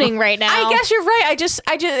be listening right now. I guess you're right.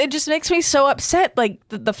 It just makes me so upset. Like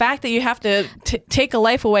the fact that you have to take a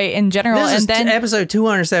life away in general, This is and then episode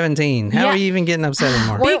 217. How Yeah. are you even getting upset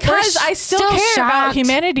anymore? because I still care about shocked.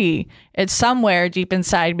 humanity. It's somewhere deep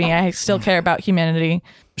inside me. I still care about humanity.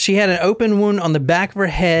 She had an open wound on the back of her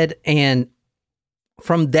head, and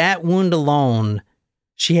from that wound alone,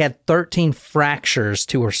 she had 13 fractures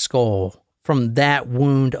to her skull. From that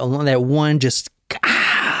wound alone, that one just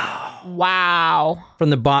Wow. from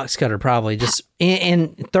the box cutter, probably just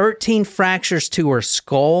and 13 fractures to her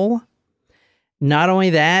skull. Not only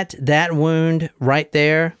that wound right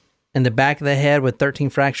there in the back of the head with 13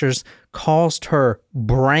 fractures caused her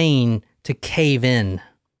brain to cave in.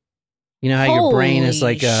 You know how your brain is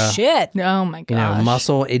like a shit. Oh my gosh.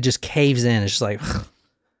 muscle? It just caves in. It's just like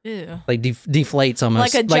Ew. like deflates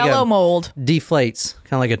almost. Like a Jello mold. Deflates,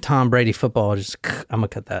 kind of like a Tom Brady football. Just I'm gonna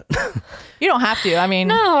cut that. You don't have to. I mean,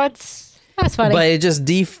 No, that's funny. But it just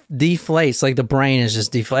deflates. Like the brain is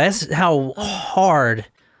just deflates. That's how hard.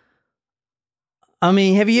 I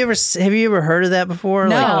mean, have you ever heard of that before?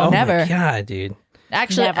 No, like, oh never. My God, dude.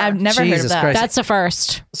 actually, Never. I've never heard of Jesus that. Christ. That's a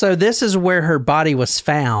first. So this is where her body was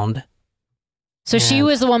found. So she Yeah.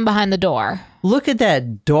 was the one behind the door. Look at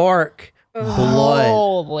that dark blood.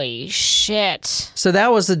 Holy shit. So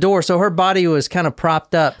that was the door. So her body was kind of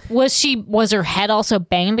propped up. Was her head also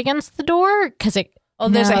banged against the door? Because it. Oh,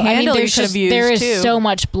 there's a handle you could have used, There is too. so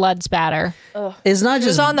much blood spatter. It's not It just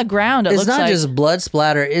was on the ground. It It's looks not like just blood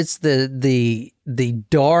splatter. It's the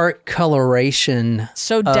dark coloration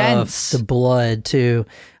so of dense. the blood too.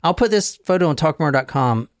 I'll put this photo on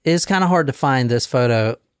talkmore.com. It's kind of hard to find this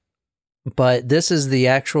photo, but this is the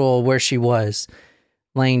actual where she was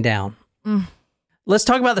laying down. Let's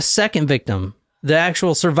talk about the second victim, the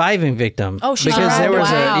actual surviving victim. Oh, she because there survived.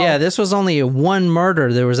 was Wow. this was only a one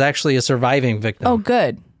murder. There was actually a surviving victim. Oh,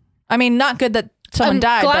 good. I mean, not good that someone I'm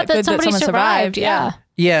died, glad but that good that somebody someone survived. Yeah.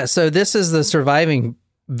 Yeah, so this is the surviving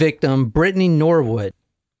victim, Brittany Norwood.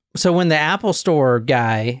 So when the Apple Store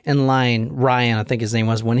guy in line, Ryan, I think his name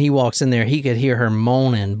was, when he walks in there, he could hear her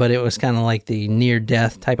moaning, but it was kind of like the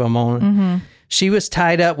near-death type of moaning. She was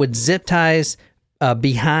tied up with zip ties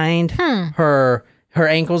behind her. Her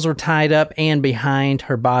ankles were tied up, and behind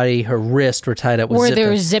her body, her wrists were tied up with Were zip there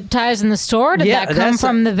ties. zip ties in the store? Did Yeah, that come that's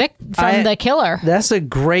from the killer? That's a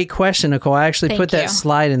great question, Nicole. I actually Thank put that you.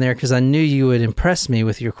 slide in there because I knew you would impress me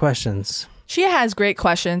with your questions. She has great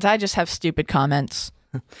questions. I just have stupid comments.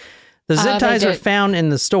 The zip they ties were did. found in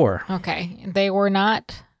the store. Okay. They were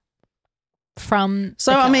not from.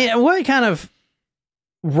 So, the I killer. mean, what kind of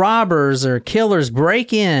robbers or killers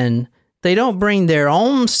break in? They don't bring their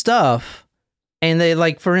own stuff. And they,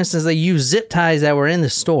 like, for instance, they use zip ties that were in the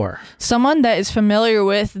store. Someone that is familiar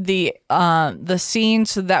with the scene,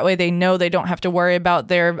 so that way they know they don't have to worry about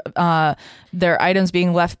their items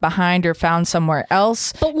being left behind or found somewhere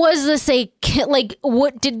else. But was this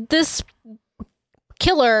what did this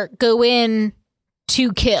killer go in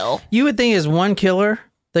to kill? You would think it's one killer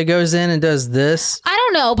that goes in and does this. I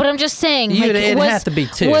don't know, but I'm just saying. It'd have to be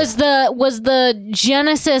two. Was the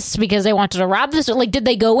genesis because they wanted to rob this? Like, did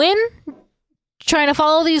they go in trying to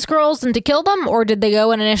follow these girls and to kill them, or did they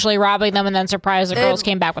go in initially robbing them and then surprise the girls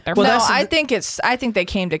came back with their Well, phone? No, that's I think they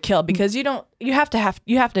came to kill because you have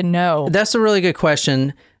to know. That's a really good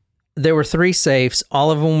question. There were 3 safes. All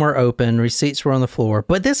of them were open. Receipts were on the floor.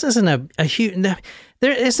 But this isn't a huge...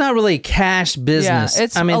 It's not really cash business.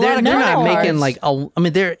 it's I mean, a they're lot of not credit making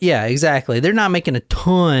cards. exactly. They're not making a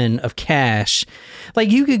ton of cash. Like,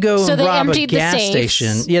 you could go So and they rob a emptied the gas safes.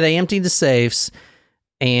 station. Yeah, they emptied the safes.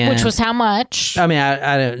 And Which was how much? I mean,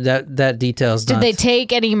 I don't, that details. Did they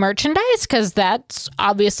take any merchandise? Because that's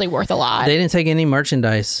obviously worth a lot. They didn't take any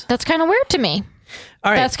merchandise. That's kind of weird to me.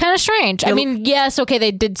 All right. That's kind of strange. I mean, yes, okay,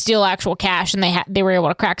 they did steal actual cash and they were able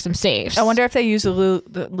to crack some safes. I wonder if they use the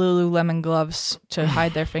Lululemon gloves to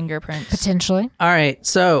hide their fingerprints. Potentially. All right,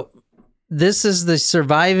 so this is the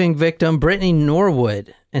surviving victim, Brittany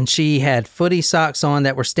Norwood, and she had footy socks on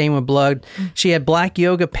that were stained with blood. She had black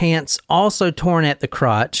yoga pants, also torn at the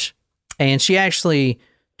crotch, and she actually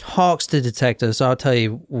talks to detectives, so I'll tell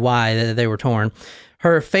you why they were torn.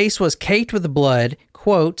 Her face was caked with blood.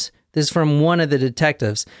 Quote, this is from one of the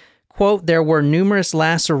detectives. Quote, there were numerous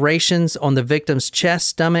lacerations on the victim's chest,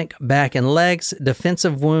 stomach, back, and legs,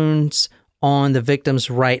 defensive wounds on the victim's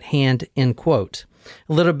right hand, end quote.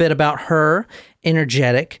 A little bit about her: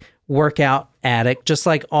 energetic, workout addict, just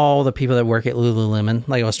like all the people that work at Lululemon.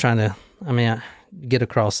 Like I was trying to, get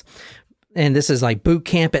across. And this is like boot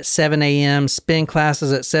camp at 7 a.m., spin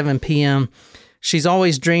classes at 7 p.m., She's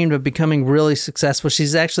always dreamed of becoming really successful.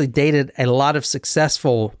 She's actually dated a lot of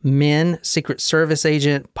successful men, Secret Service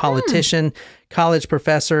agent, politician, college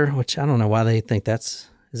professor, which I don't know why they think I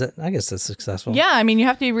guess that's successful. Yeah, I mean, you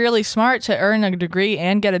have to be really smart to earn a degree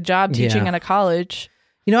and get a job teaching in a college.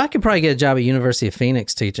 You know, I could probably get a job at University of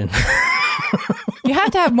Phoenix teaching. You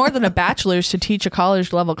have to have more than a bachelor's to teach a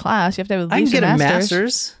college level class. You have to have at least I can get a a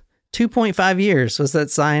master's. 2.5 years. Was that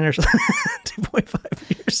sign or something? 2.5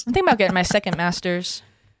 years. I'm thinking about getting my second master's.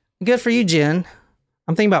 Good for you, Jen.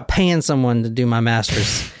 I'm thinking about paying someone to do my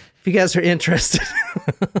master's. If you guys are interested.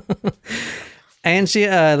 And she,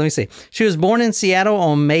 let me see. She was born in Seattle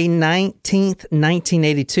on May 19th,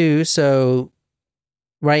 1982. So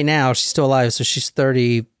right now she's still alive. So she's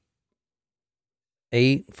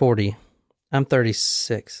 38, 40. I'm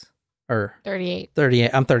 36 or 38.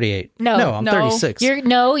 38. I'm 38. No, I'm 36. You're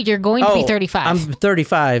going to be 35. I'm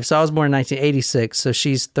 35. So I was born in 1986. So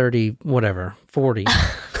she's 30, whatever, 40.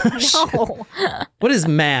 No. What is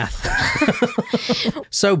math?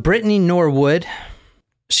 So Brittany Norwood,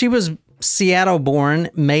 she was Seattle born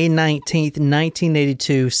May 19th,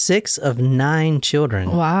 1982, 6 of 9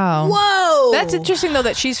 children. Wow. Whoa. That's interesting, though,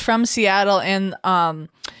 that she's from Seattle and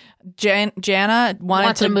Jana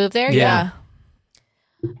wanted to move there? Yeah.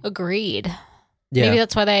 Agreed. Yeah. Maybe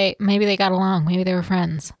that's why they got along. Maybe they were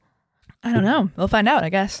friends. I don't know. We'll find out, I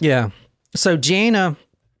guess. Yeah. So Jana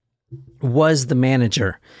was the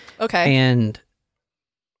manager. Okay. And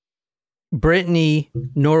Brittany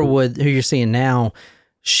Norwood, who you're seeing now,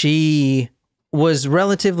 she was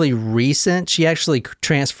relatively recent. She actually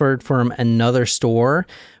transferred from another store,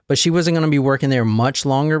 but she wasn't going to be working there much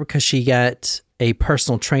longer because she got a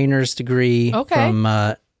personal trainer's degree from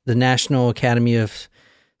the National Academy of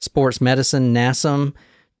Sports Medicine, NASM,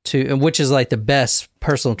 which is like the best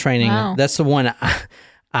personal training. Wow. That's the one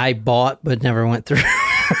I bought but never went through.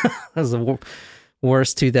 That was the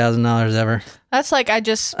worst $2,000 ever. That's like I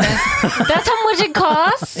just spent... That's how much it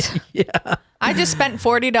costs? Yeah. I just spent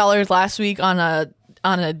 $40 last week on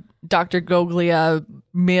a Dr. Goglia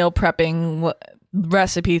meal prepping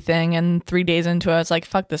recipe thing, and 3 days into it, I was like,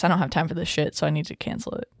 fuck this, I don't have time for this shit, so I need to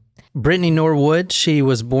cancel it. Brittany Norwood, she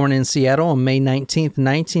was born in Seattle on May 19th,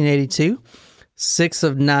 1982. 6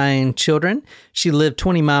 of 9 children. She lived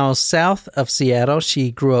 20 miles south of Seattle.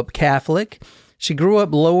 She grew up Catholic. She grew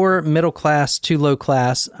up lower middle class to low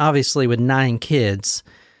class, obviously with 9 kids.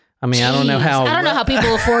 I mean, I don't know how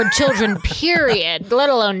people afford children, period, let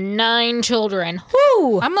alone 9 children.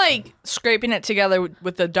 Whoo! I'm like scraping it together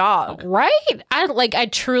with the dog. Right? I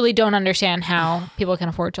truly don't understand how people can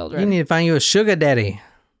afford children. You need to find you a sugar daddy.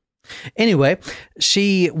 Anyway,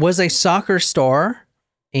 she was a soccer star,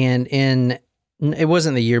 and it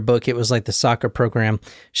wasn't the yearbook, it was like the soccer program.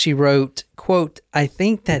 She wrote, quote, I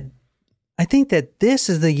think that this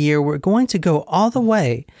is the year we're going to go all the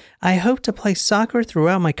way. I hope to play soccer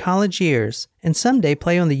throughout my college years and someday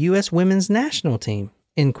play on the U.S. women's national team.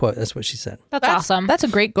 End quote. That's what she said. That's awesome. That's a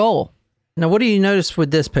great goal. Now, what do you notice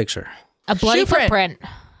with this picture? A bloody Shoe print. footprint.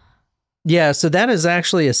 Yeah, so that is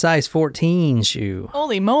actually a size 14 shoe.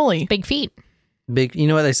 Holy moly. Big feet. Big. You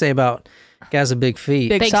know what they say about guys with big feet?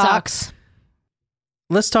 Big Big socks.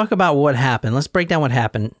 Let's talk about what happened. Let's break down what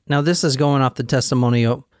happened. Now, this is going off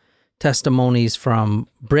the testimonies from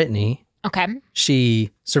Brittany. Okay.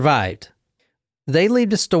 She survived. They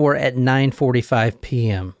leave the store at 9:45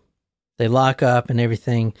 p.m. They lock up and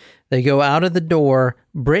everything. They go out of the door.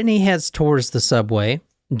 Brittany heads towards the subway.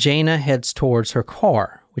 Jana heads towards her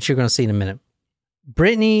car, which you're going to see in a minute.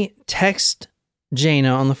 Brittany texts Jana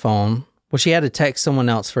on the phone. Well, she had to text someone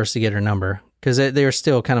else first to get her number because they're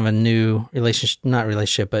still kind of a new relationship, not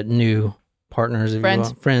relationship, but new partners. If Friends.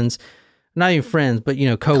 you will. Friends. Not even friends, but,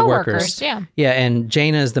 co-workers. Yeah. Yeah, and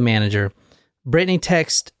Jana is the manager. Brittany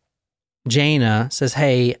texts Jana, says,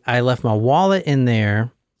 hey, I left my wallet in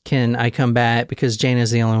there. Can I come back? Because Jana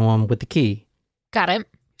is the only one with the key. Got it.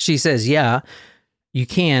 She says, yeah, you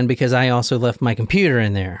can, because I also left my computer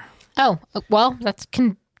in there. Oh, well, that's...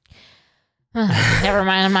 never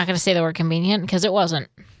mind. I'm not going to say the word convenient because it wasn't.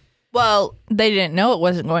 Well, they didn't know it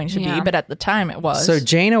wasn't going to Yeah. be, but at the time it was. So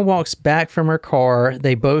Jana walks back from her car.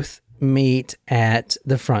 They both meet at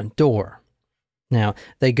the front door. Now,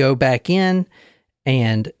 they go back in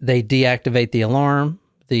and they deactivate the alarm,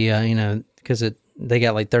 because they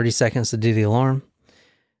got like 30 seconds to do the alarm.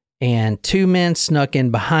 And 2 men snuck in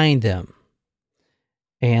behind them.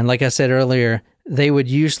 And like I said earlier, they would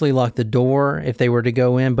usually lock the door if they were to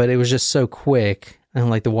go in, but it was just so quick, and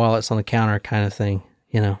like the wallets on the counter kind of thing,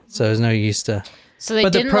 so there's no use to. So they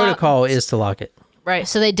but the didn't protocol is to lock it. right.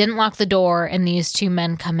 So they didn't lock the door, and these 2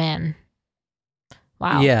 men come in.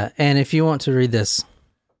 Wow. Yeah, and if you want to read this,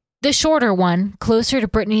 The shorter one, closer to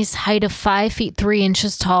Brittany's height of 5 feet 3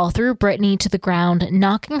 inches tall, threw Brittany to the ground,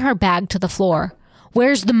 knocking her bag to the floor.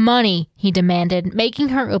 "Where's the money?" he demanded, making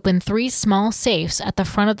her open 3 small safes at the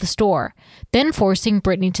front of the store, then forcing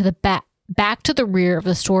Brittany to the back to the rear of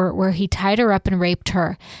the store, where he tied her up and raped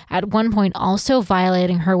her, at one point also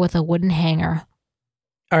violating her with a wooden hanger.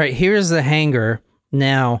 All right, here's the hanger.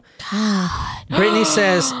 Now, Brittany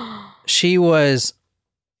says she was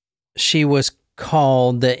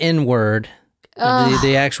called the N-word,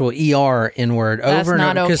 the actual ER N-word over and over.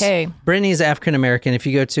 That's not okay. Brittany's African American. If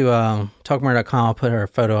you go to talkmurder.com, I'll put her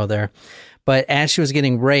photo there. But as she was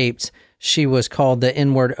getting raped, she was called the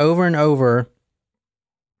N-word over and over,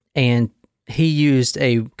 and he used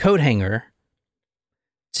a coat hanger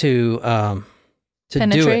to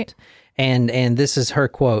do it. And this is her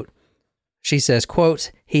quote. She says, quote,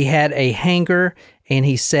 "He had a hanger and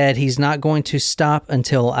he said he's not going to stop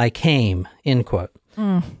until I came," end quote.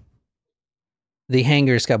 The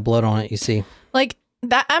hanger's got blood on it, you see. Like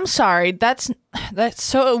that, I'm sorry. That's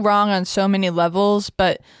so wrong on so many levels,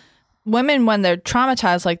 but women, when they're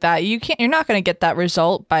traumatized like that, you're not going to get that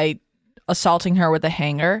result by assaulting her with a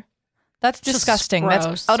hanger. That's disgusting.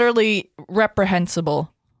 That's utterly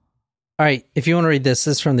reprehensible. All right, if you want to read this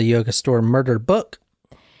is from the Yoga Store Murder Book.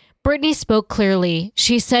 Brittany spoke clearly.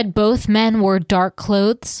 She said both men wore dark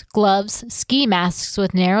clothes, gloves, ski masks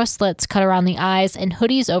with narrow slits cut around the eyes, and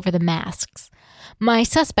hoodies over the masks. "My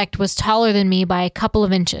suspect was taller than me by a couple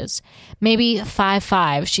of inches, maybe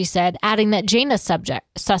 5'5", she said, adding that Jana's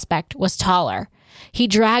suspect was taller. He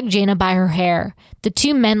dragged Jana by her hair. The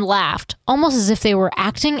 2 men laughed, almost as if they were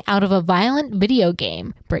acting out of a violent video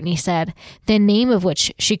game," Brittany said, the name of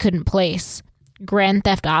which she couldn't place. "Grand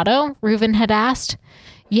Theft Auto?" Reuven had asked.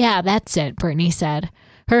 "Yeah, that's it," Brittany said.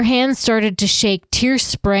 Her hands started to shake. Tears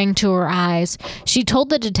sprang to her eyes. She told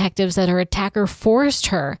the detectives that her attacker forced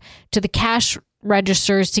her to the cash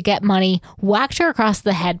registers to get money, whacked her across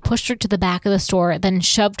the head, pushed her to the back of the store, then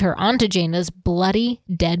shoved her onto Jana's bloody,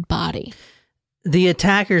 dead body. The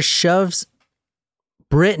attacker shoves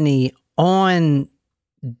Brittany on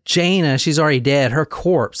Jana. She's already dead. Her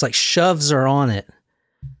corpse, like, shoves her on it.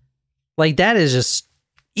 Like, that is just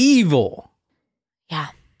evil. Yeah.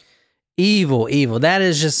 Evil. That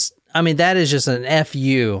is just an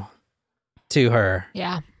F-U to her.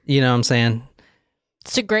 Yeah. You know what I'm saying?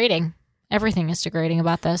 It's degrading. Everything is degrading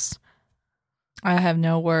about this. I have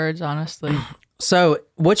no words, honestly. So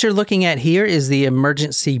what you're looking at here is the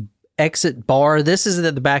emergency exit bar. This is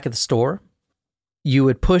at the back of the store. You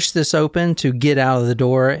would push this open to get out of the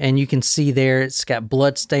door, and you can see there it's got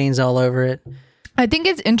blood stains all over it. I think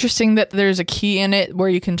it's interesting that there's a key in it where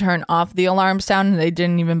you can turn off the alarm sound, and they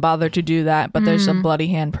didn't even bother to do that, but there's a bloody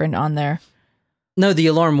handprint on there. No, the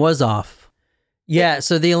alarm was off. Yeah,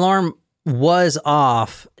 so the alarm was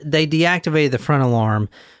off. They deactivated the front alarm,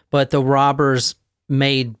 but the robbers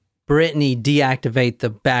made Brittany deactivate the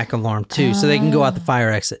back alarm too, so they can go out the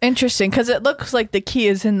fire exit. Interesting, because it looks like the key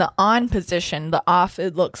is in the on position. The off,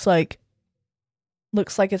 it looks like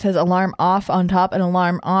it says alarm off on top and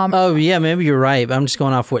alarm on. Oh yeah, maybe you're right. But I'm just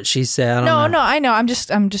going off what she said. I don't know. I know. I'm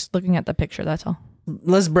just looking at the picture. That's all.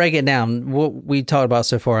 Let's break it down. What we talked about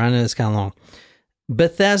so far. I know it's kind of long.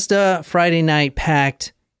 Bethesda Friday night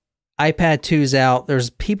packed. iPad 2's out.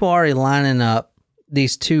 There's people already lining up.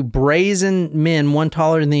 These 2 brazen men, one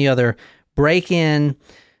taller than the other, break in.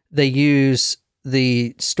 They use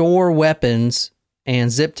the store weapons and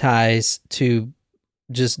zip ties to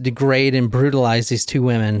just degrade and brutalize these 2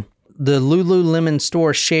 women. The Lululemon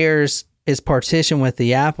store shares its partition with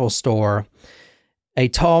the Apple store. A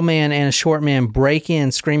tall man and a short man break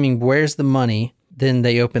in screaming, "Where's the money?" Then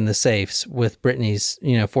they open the safes with Brittany's,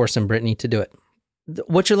 forcing Brittany to do it.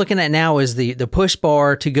 What you're looking at now is the push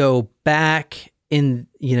bar to go back in,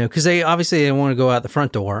 because they don't want to go out the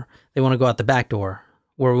front door. They want to go out the back door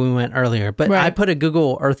where we went earlier. But right. I put a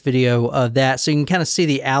Google Earth video of that so you can kind of see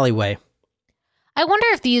the alleyway. I wonder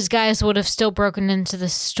if these guys would have still broken into the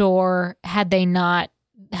store had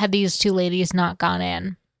these 2 ladies not gone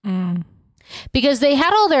in. Because they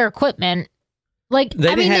had all their equipment. Like, they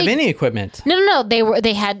didn't have any equipment. No.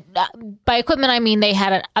 They had, by equipment, I mean they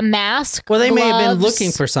had a mask. Well, they gloves, may have been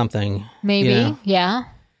looking for something. Maybe, yeah.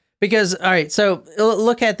 Because, all right, so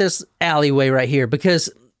look at this alleyway right here. Because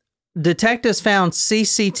detectives found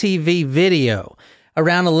CCTV video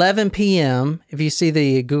around 11 p.m. If you see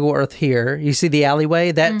the Google Earth here, you see the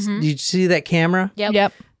alleyway. You see that camera?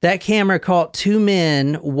 Yep. That camera caught 2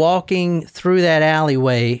 men walking through that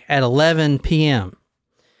alleyway at 11 p.m.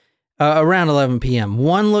 Around 11 p.m.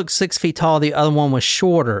 One looked 6 feet tall. The other one was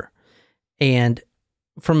shorter. And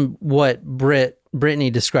from what Britt Brittany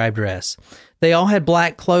described her as. They all had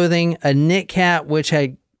black clothing, a knit cap, which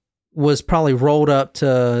was probably rolled up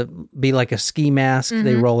to be like a ski mask.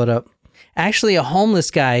 They roll it up. Actually, a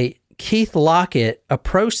homeless guy, Keith Lockett,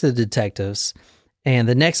 approached the detectives, and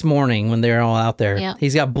the next morning when they're all out there,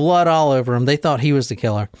 he's got blood all over him. They thought he was the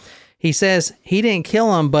killer. He says he didn't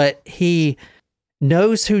kill him, but he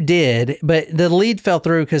knows who did, but the lead fell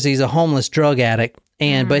through because he's a homeless drug addict.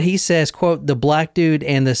 But he says, quote, the black dude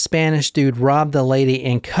and the Spanish dude robbed the lady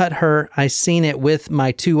and cut her. I seen it with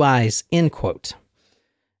my 2 eyes, end quote.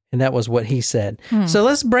 And that was what he said. So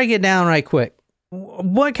let's break it down right quick.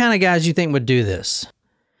 What kind of guys do you think would do this?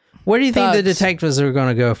 Where do you think the detectives are going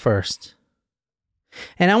to go first?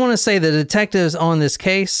 And I want to say the detectives on this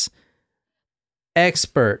case,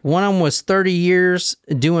 expert. One of them was 30 years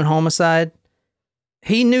doing homicide.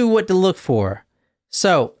 He knew what to look for.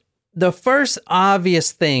 So the first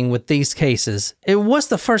obvious thing with these cases, what's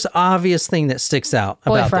the first obvious thing that sticks out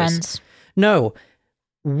about this? No.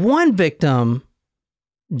 One victim,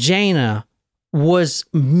 Jana, was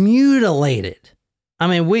mutilated. I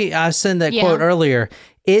mean, I said that quote earlier.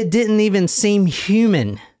 It didn't even seem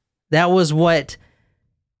human. That was what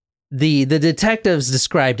the detectives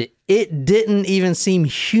described it. It didn't even seem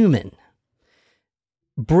human.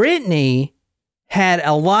 Brittany had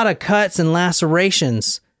a lot of cuts and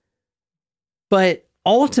lacerations, but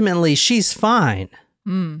ultimately she's fine.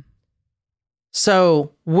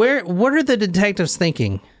 So what are the detectives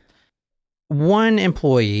thinking? One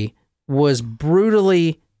employee was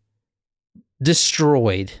brutally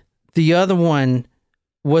destroyed. The other one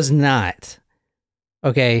was not.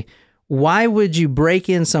 Okay. Why would you break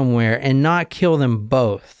in somewhere and not kill them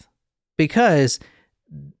both? Because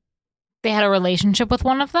they had a relationship with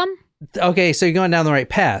one of them? Okay, so you're going down the right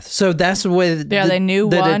path. So that's the way they knew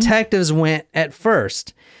the detectives went at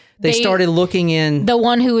first. They started looking in. The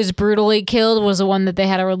one who was brutally killed was the one that they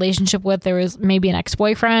had a relationship with. There was maybe an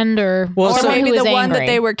ex-boyfriend or maybe the one angry. that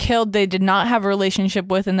they were killed they did not have a relationship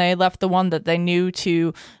with, and they left the one that they knew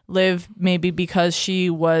to live, maybe because she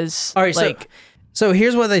was all right, so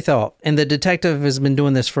here's what they thought, and the detective has been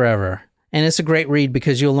doing this forever, and it's a great read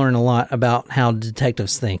because you'll learn a lot about how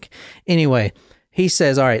detectives think. Anyway, he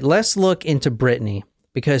says, all right, let's look into Brittany,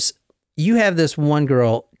 because you have this one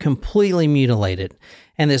girl completely mutilated,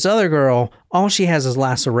 and this other girl, all she has is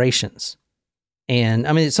lacerations. And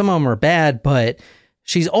I mean, some of them are bad, but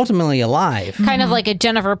she's ultimately alive. Kind of like a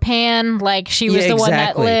Jennifer Pan, like she was the one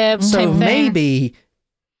that lived. So type thing.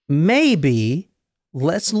 maybe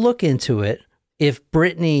let's look into it. If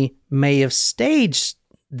Brittany may have staged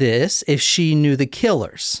this, if she knew the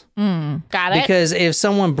killers. Got it. Because if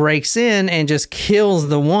someone breaks in and just kills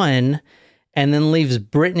the one and then leaves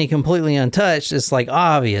Brittany completely untouched, it's like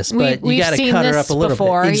obvious, but you got to cut her up a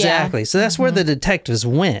little bit. Exactly. So that's where the detectives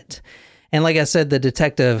went. And like I said, the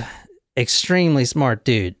detective, extremely smart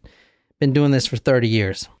dude, been doing this for 30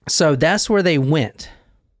 years. So that's where they went.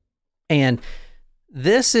 And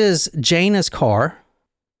this is Jana's car.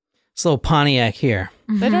 This little Pontiac here.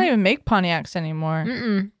 They don't even make Pontiacs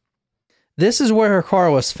anymore. This is where her car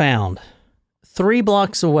was found. 3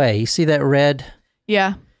 blocks away. You see that red?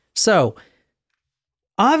 Yeah. So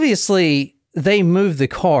obviously they moved the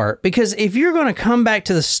car, because if you're going to come back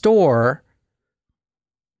to the store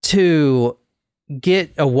to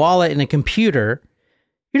get a wallet and a computer,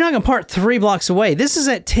 you're not going to park 3 blocks away. This is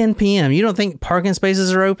at 10 p.m. You don't think parking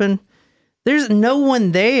spaces are open? There's no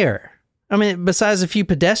one there. I mean, besides a few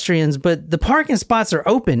pedestrians, but the parking spots are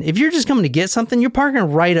open. If you're just coming to get something, you're parking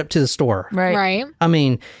right up to the store. Right. I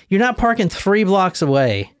mean, you're not parking 3 blocks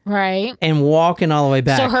away. Right. And walking all the way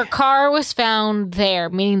back. So her car was found there,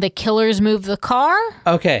 meaning the killers moved the car?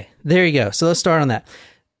 Okay, there you go. So let's start on that.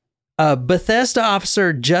 Bethesda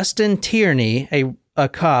officer Justin Tierney, a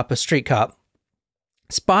cop, a street cop,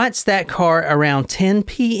 spots that car around 10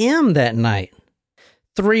 p.m. that night,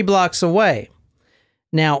 3 blocks away.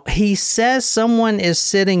 Now, he says someone is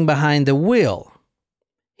sitting behind the wheel.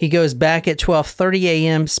 He goes back at 12:30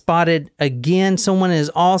 a.m., spotted again someone is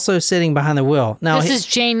also sitting behind the wheel. Now, this is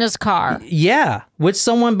Jana's car. Yeah, with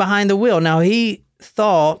someone behind the wheel. Now, he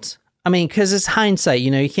thought, I mean, because it's hindsight,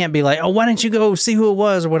 you can't be like, oh, why didn't you go see who it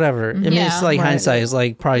was or whatever. I mean, it's like hindsight. It's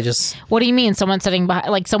like probably just... What do you mean someone's sitting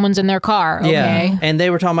behind, like someone's in their car? Okay. Yeah, and they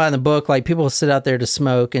were talking about in the book, like people sit out there to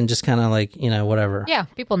smoke and just kind of like, whatever. Yeah,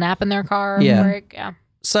 people nap in their car. Yeah. Break. Yeah.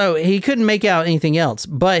 So he couldn't make out anything else,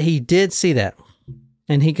 but he did see that.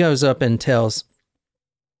 And he goes up and tells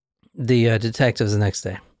the detectives the next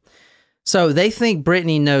day. So they think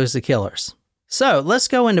Brittany knows the killers. So let's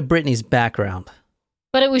go into Brittany's background.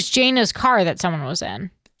 But it was Jana's car that someone was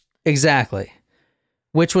in. Exactly.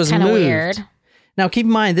 Which was Kinda moved. weird. Now, keep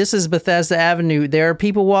in mind, this is Bethesda Avenue. There are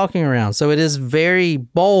people walking around, so it is very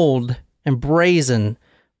bold and brazen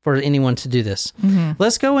for anyone to do this.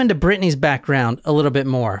 Let's go into Brittany's background a little bit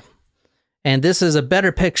more. And this is a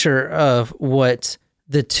better picture of what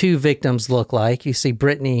the two victims look like. You see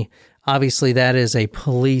Brittany, obviously that is a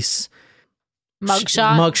police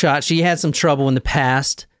mugshot. She had some trouble in the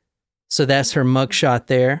past, so that's her mugshot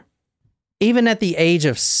there. Even at the age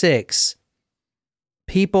of 6,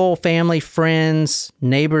 people, family, friends,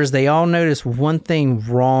 neighbors, they all noticed one thing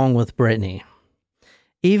wrong with Brittany.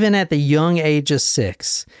 Even at the young age of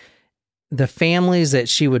 6, the families that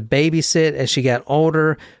she would babysit as she got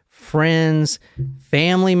older, friends,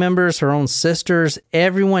 family members, her own sisters,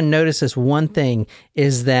 everyone notices one thing,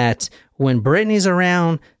 is that when Brittany's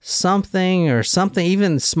around, something,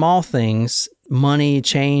 even small things, money,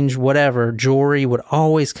 change, whatever, jewelry would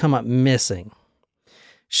always come up missing.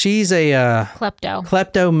 She's a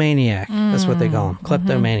kleptomaniac. That's what they call them,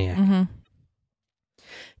 kleptomaniac.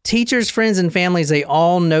 Teachers, friends, and families, they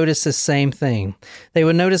all notice the same thing. They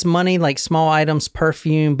would notice money like small items,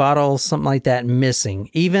 perfume, bottles, something like that missing.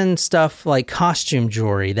 Even stuff like costume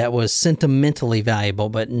jewelry that was sentimentally valuable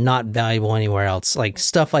but not valuable anywhere else, like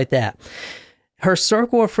stuff like that. Her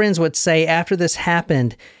circle of friends would say after this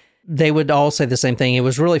happened, they would all say the same thing. It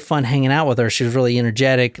was really fun hanging out with her. She was really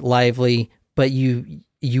energetic, lively, but you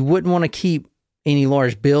wouldn't want to keep any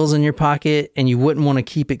large bills in your pocket, and you wouldn't want to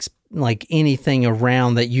keep like anything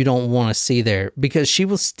around that you don't want to see there, because she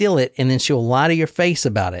will steal it and then she'll lie to your face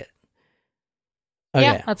about it. Okay.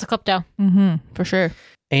 Yeah, that's a klepto. For sure.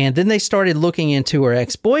 And then they started looking into her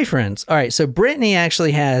ex-boyfriends. All right, so Brittany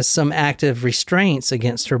actually has some active restraints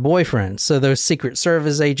against her boyfriends. So those Secret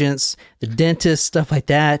Service agents, the dentist, stuff like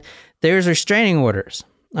that, there's restraining orders.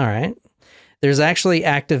 All right. There's actually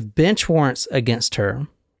active bench warrants against her,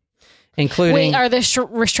 including... Wait, are there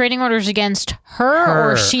restraining orders against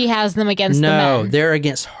her, or she has them against the men? No, they're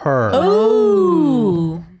against her.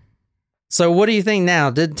 Ooh. So what do you think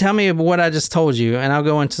now? Tell me what I just told you, and I'll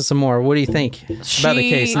go into some more. What do you think about the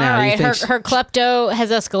case now? All right, her klepto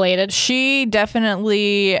has escalated. She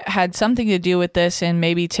definitely had something to do with this and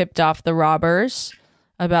maybe tipped off the robbers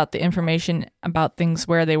about the information about things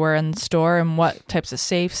where they were in the store and what types of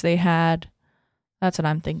safes they had. That's what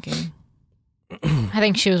I'm thinking. I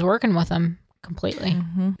think she was working with them completely.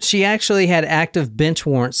 She actually had active bench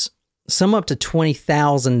warrants, some up to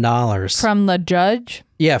 $20,000 from the judge.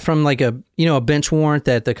 Yeah, from like a bench warrant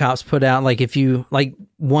that the cops put out. Like if you, like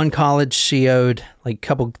one college, she owed like a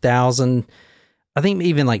couple thousand. I think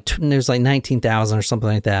even like there's like 19,000 or something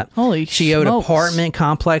like that. Holy She owed apartment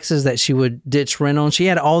complexes that she would ditch rent on. She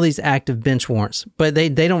had all these active bench warrants, but they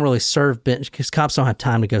don't really serve bench, because cops don't have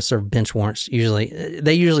time to go serve bench warrants. Usually,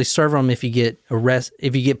 they usually serve them if you get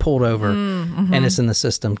pulled over and it's in the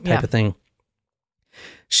system type of thing.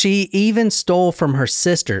 She even stole from her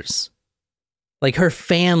sisters. Like her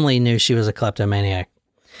family knew she was a kleptomaniac,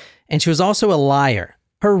 and she was also a liar.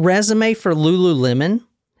 Her resume for Lululemon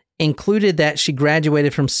included that she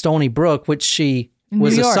graduated from Stony Brook, which she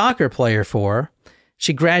was a soccer player for.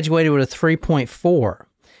 She graduated with a 3.4.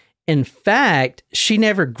 In fact, she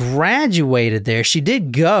never graduated there. She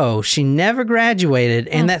did go. She never graduated.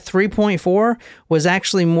 And that 3.4 was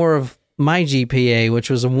actually more of my GPA,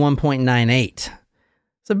 which was a 1.98. It's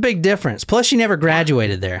a big difference. Plus, she never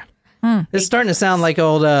graduated there. It's starting to sound like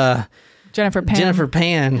old Jennifer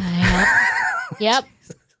Pan. Yep.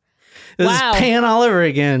 This is Pan all over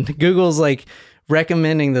again. Google's like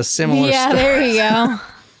recommending the similar stuff. There you go.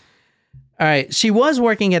 All right. She was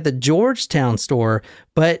working at the Georgetown store,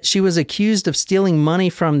 but she was accused of stealing money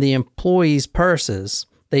from the employees' purses.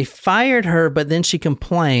 They fired her, but then she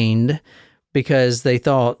complained because they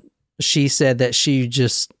thought, she said that she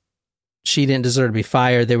didn't deserve to be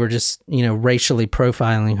fired. They were just, racially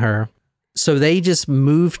profiling her. So they just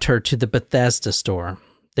moved her to the Bethesda store.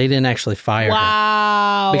 They didn't actually fire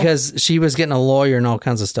her. Because she was getting a lawyer and all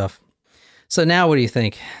kinds of stuff. So now what do you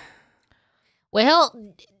think?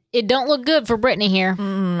 Well, it don't look good for Brittany here.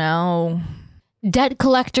 No. Debt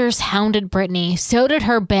collectors hounded Brittany, so did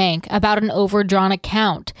her bank, about an overdrawn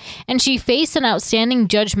account, and she faced an outstanding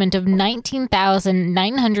judgment of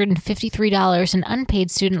 $19,953 in unpaid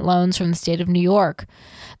student loans from the state of New York.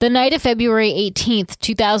 The night of February 18th,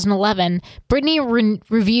 2011, Brittany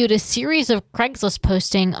reviewed a series of Craigslist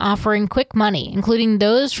postings offering quick money, including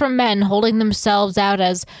those from men holding themselves out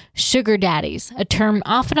as sugar daddies, a term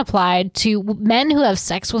often applied to men who have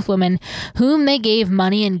sex with women whom they gave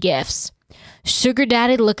money and gifts. Sugar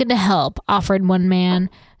daddy looking to help, offered one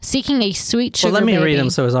man, seeking a sweet sugar baby. Well, let me read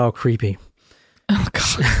them so it's all creepy. Oh,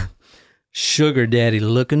 God. Sugar daddy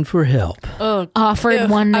looking for help. Oh,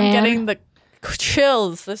 offered one man. I'm getting the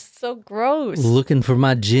chills. This is so gross. Looking for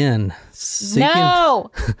my gin.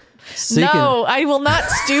 No. No, I will not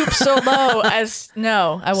stoop so low as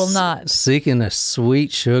no, I will not. Seeking a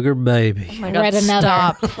sweet sugar baby. Oh my God, Read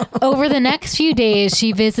another. stop. Over the next few days,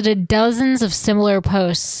 she visited dozens of similar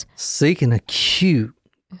posts. Seeking a cute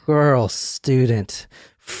girl student.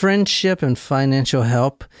 Friendship and financial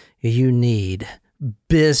help you need.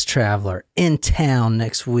 Biz traveler in town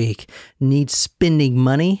next week. Need spending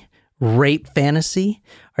money? Rape fantasy?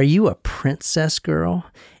 Are you a princess girl?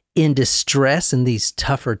 In distress in these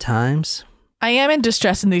tougher times? I am in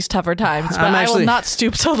distress in these tougher times, but I'm I actually- will not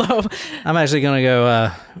stoop so low. I'm actually going to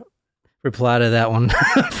go reply to that one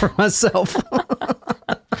for myself.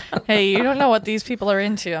 Hey, you don't know what these people are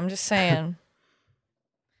into. I'm just saying.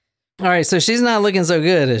 All right, so she's not looking so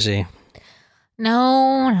good, is she? No.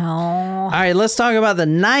 All right, let's talk about the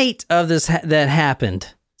night of this that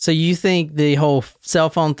happened. So you think the whole cell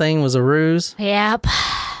phone thing was a ruse? Yep.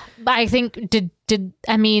 I think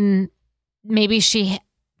I mean, maybe she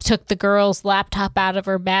took the girl's laptop out of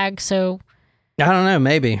her bag, so I don't know,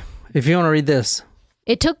 maybe. If you want to read this.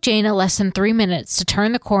 it took Jana less than 3 minutes to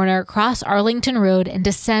turn the corner, cross Arlington Road, and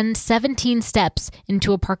descend 17 steps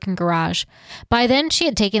into a parking garage. By then, she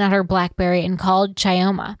had taken out her BlackBerry and called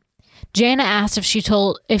Chioma. Jana asked if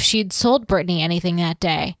she'd sold Brittany anything that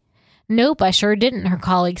day. Nope, I sure didn't, her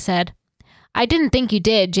colleague said. I didn't think you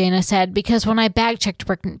did, Jana said, because when I bag-checked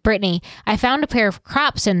Brittany, I found a pair of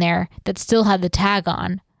Crops in there that still had the tag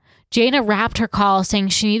on. Jana wrapped her call, saying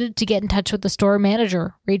she needed to get in touch with the store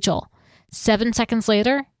manager, Rachel. 7 seconds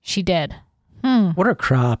later, she did. What are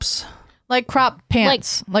Crops? Like crop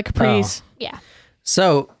pants, like capris. Yeah.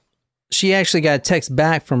 So she actually got a text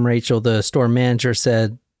back from Rachel. The store manager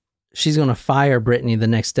said she's going to fire Brittany the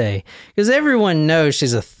next day because everyone knows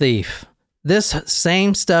she's a thief. This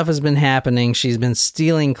same stuff has been happening. She's been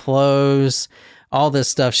stealing clothes, all this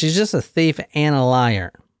stuff. She's just a thief and a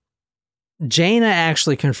liar. Jana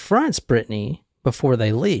actually confronts Brittany before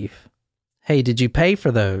they leave. Hey, did you pay for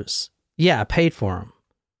those? Yeah, I paid for them.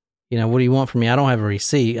 You know, what do you want from me? I don't have a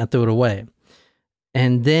receipt. I threw it away.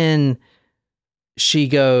 And then she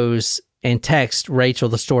goes and texts Rachel,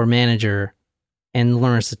 the store manager, and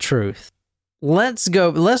learns the truth. Let's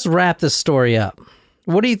wrap this story up.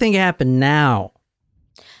 What do you think happened now?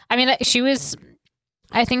 I mean, I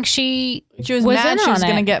think she She was mad in she was on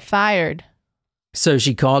going to it. get fired. So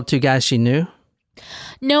she called two guys she knew?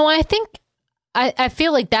 No, I think I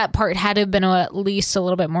feel like that part had to have been at least a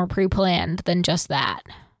little bit more pre-planned than just that.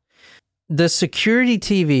 The security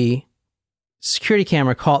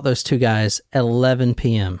camera caught those two guys at 11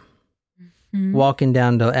 p.m. walking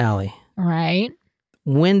down the alley. Right.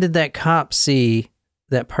 When did that cop see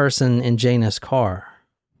that person in Jana's car?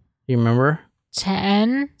 You remember?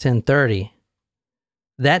 10:30.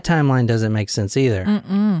 That timeline doesn't make sense either.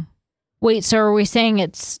 Mm-mm. Wait, so are we saying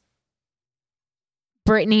it's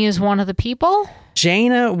Brittany is one of the people?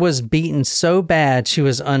 Jana was beaten so bad she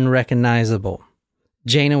was unrecognizable.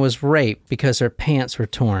 Jana was raped because her pants were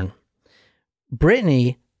torn.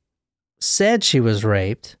 Brittany said she was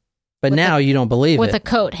raped, but now you don't believe With it. a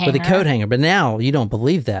coat hanger. With a coat hanger, but now you don't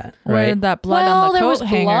believe that, Where right? did that blood Well, on the there coat was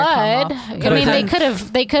hanger blood. come off? I mean,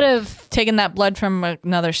 they could have. taken that blood from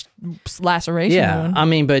another laceration Yeah, wound. I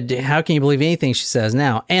mean, but how can you believe anything she says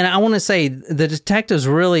now? And I want to say the detectives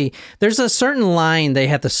really, there's a certain line they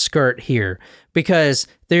have to skirt here because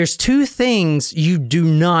there's two things you do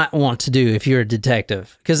not want to do if you're a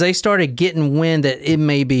detective because they started getting wind that it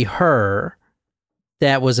may be her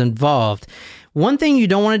that was involved. One thing you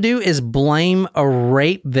don't want to do is blame a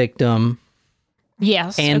rape victim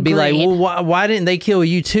Yes. and be like, agreed. well, why didn't they kill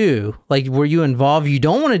you too? Like, were you involved? You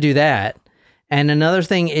don't want to do that. And another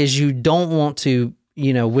thing is you don't want to,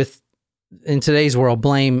 you know, in today's world,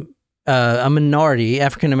 blame a minority,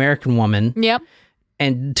 African-American woman Yep.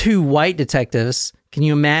 and two white detectives. Can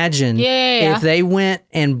you imagine Yeah. if they went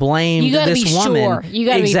and blamed You gotta this be woman? sure. You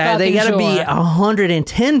gotta be exactly. They fucking gotta be sure.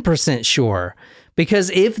 110% sure. Because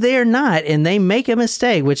if they're not and they make a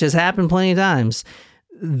mistake, which has happened plenty of times,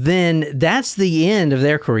 then that's the end of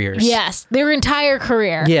their careers. Yes, their entire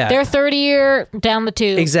career. Yeah. Their 30-year down the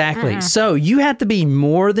tube. Exactly. So you have to be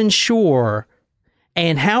more than sure.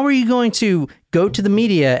 And how are you going to go to the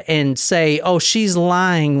media and say, oh, she's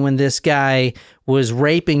lying when this guy was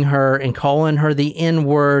raping her and calling her the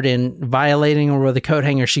N-word and violating her with a coat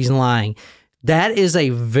hanger? She's lying. That is a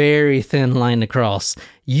very thin line to cross.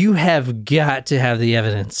 You have got to have the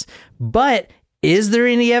evidence. But is there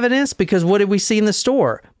any evidence? Because what did we see in the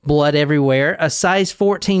store? Blood everywhere. A size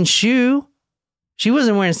 14 shoe. She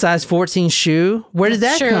wasn't wearing a size 14 shoe. Where did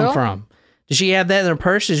that That's come true. from? Did she have that in her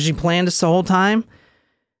purse? Did she plan this the whole time?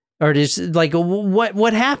 Or just like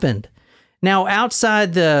what happened? Now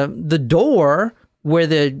outside the door where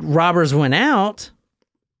the robbers went out,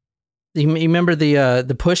 you remember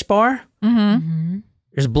the push bar? Mm-hmm.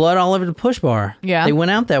 There's blood all over the push bar. Yeah. They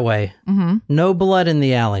went out that way. Mm-hmm. No blood in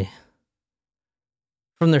the alley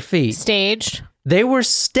from their feet. Staged. They were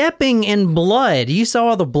stepping in blood. You saw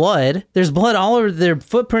all the blood. There's blood all over their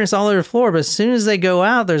footprints all over the floor, but as soon as they go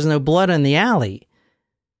out, there's no blood in the alley.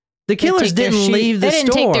 The killers didn't leave the store. They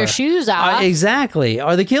didn't take their shoes off. Exactly.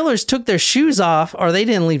 Or the killers took their shoes off, or they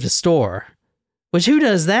didn't leave the store. Which, who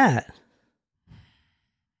does that?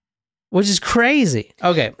 Which is crazy.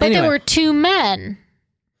 Okay. But anyway. there were two men.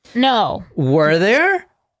 No. Were there?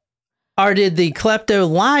 Or did the klepto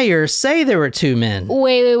liar say there were two men?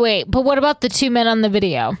 Wait. But what about the two men on the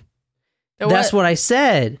video? That's what I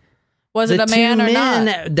said. Was it a man or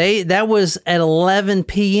not? That was at 11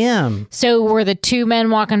 p.m. So were the two men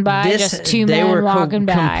walking by just two men walking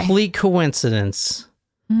by? Complete coincidence.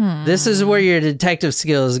 This is where your detective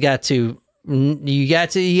skills got to. You got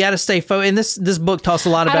to stay focused. And this book talks a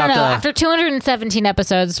lot about. I don't know. After 217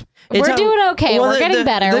 episodes, we're doing okay. Well, we're getting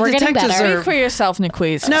better. We're getting better. Speak for yourself,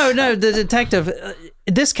 Niquise. No. The detective.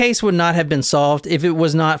 This case would not have been solved if it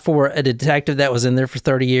was not for a detective that was in there for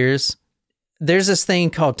 30 years. There's this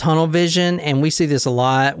thing called tunnel vision, and we see this a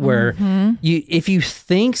lot where if you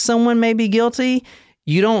think someone may be guilty,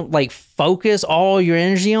 you don't like focus all your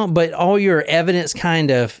energy on, but all your evidence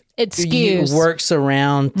kind of works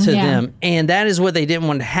around to them. And that is what they didn't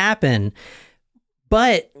want to happen.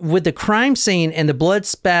 But with the crime scene and the blood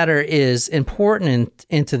spatter is important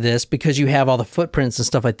into this because you have all the footprints and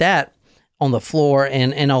stuff like that on the floor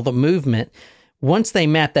and all the movement. Once they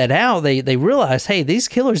mapped that out, they realized, hey, these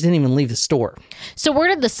killers didn't even leave the store. So where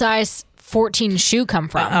did the size 14 shoe come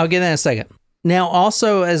from? I'll get that in a second. Now,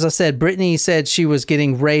 also, as I said, Brittany said she was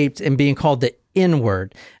getting raped and being called the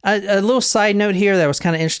N-word. A little side note here that was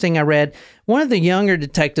kind of interesting I read. One of the younger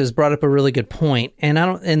detectives brought up a really good point, and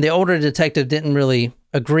the older detective didn't really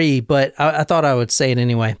agree, but I thought I would say it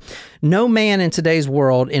anyway. No man in today's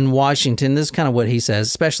world in Washington, this is kind of what he says,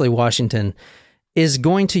 especially Washington, is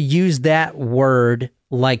going to use that word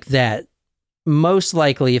like that. Most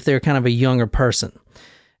likely, if they're kind of a younger person,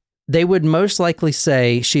 they would most likely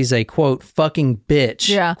say she's a, quote, fucking bitch,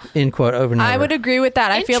 end quote, over and over. I would agree with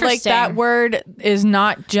that. I feel like that word is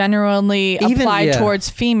not generally applied towards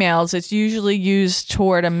females. It's usually used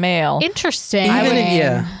toward a male. Interesting.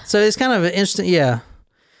 So it's kind of an instant,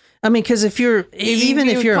 I mean, because if you're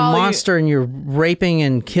a monster and you're raping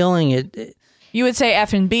and killing it, you would say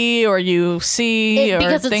F and B or you C or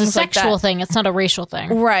because it's things a sexual like that. thing. It's not a racial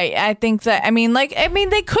thing, right? I think that. I mean,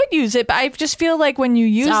 they could use it, but I just feel like when you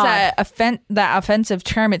use that offensive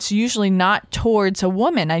term, it's usually not towards a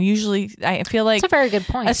woman. I feel like it's a very good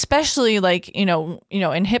point, especially like in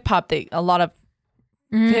hip hop, a lot of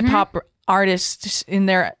hip hop artists in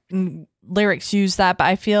their lyrics use that, but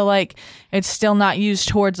I feel like it's still not used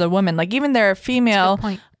towards a woman. Like even there are female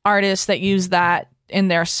artists that use that in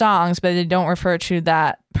their songs, but they don't refer to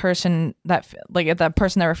that person. That like the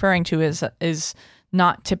person they're referring to is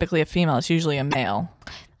not typically a female. It's usually a male.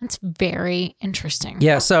 That's very interesting.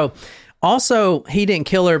 Yeah. So also he didn't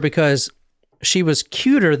kill her because she was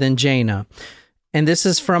cuter than Jaina, and this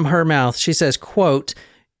is from her mouth. She says, "quote."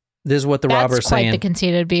 This is what the robber's saying. That's quite the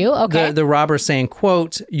conceited view. Okay. The robber's saying,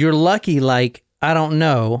 "quote, you're lucky like, I don't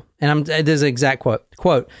know." And this is the exact quote.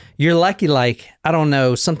 "Quote, you're lucky like, I don't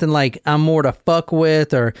know, something like, I'm more to fuck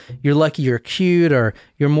with, or you're lucky you're cute, or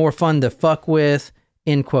you're more fun to fuck with,"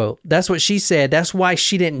 end quote. That's what she said. That's why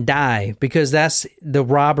she didn't die, because that's the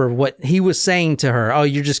robber, what he was saying to her. "Oh,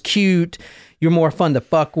 you're just cute. You're more fun to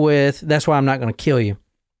fuck with. That's why I'm not going to kill you."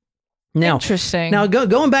 Now, interesting. Now,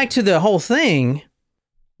 going back to the whole thing,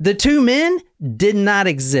 the two men did not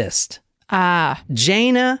exist.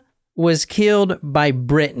 Jaina was killed by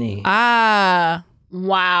Brittany.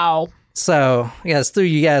 Wow. So I guys threw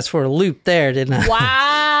you guys for a loop there, didn't I?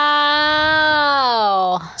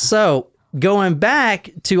 Wow. So going back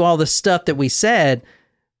to all the stuff that we said,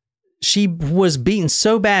 she was beaten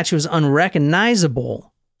so bad she was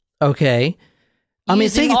unrecognizable. Okay. I mean,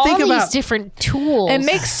 think all about these different tools. It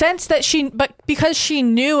makes sense that because she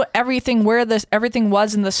knew everything where everything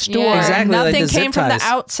was in the store. Yeah. Exactly, Nothing like the came zip from ties. the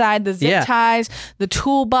outside. The zip ties, the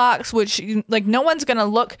toolbox, which like no one's gonna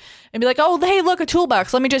look and be like, "Oh, hey, look, a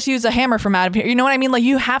toolbox. Let me just use a hammer from out of here." You know what I mean? Like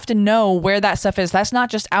you have to know where that stuff is. That's not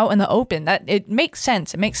just out in the open. That it makes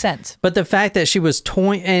sense. It makes sense. But the fact that she was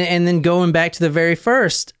toying, and then going back to the very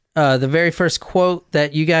first quote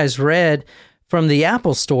that you guys read from the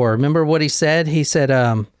Apple store. Remember what he said? He said,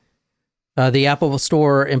 The Apple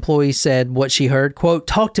Store employee said what she heard, quote,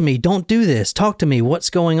 "Talk to me. Don't do this. Talk to me. What's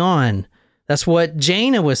going on?" That's what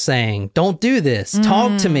Jaina was saying. Don't do this.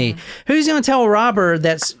 Talk to me. Who's going to tell a robber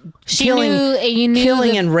that's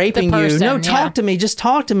killing and raping you? No, talk to me. Just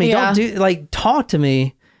talk to me. Yeah. Talk to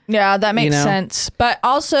me. Yeah, that makes sense. But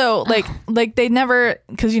also, like they never,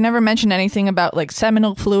 because you never mentioned anything about like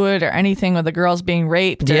seminal fluid or anything with the girls being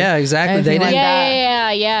raped. Yeah, exactly. They didn't.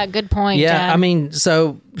 Yeah. Good point. Yeah, Dad. I mean,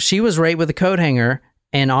 so she was raped with a coat hanger,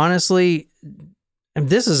 and honestly,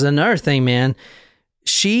 this is another thing, man.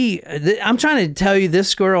 I'm trying to tell you,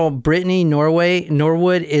 this girl, Brittany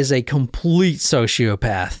Norwood, is a complete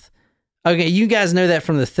sociopath. Okay, you guys know that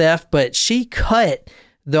from the theft, but she cut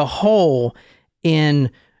the hole in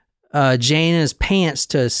Jaina's pants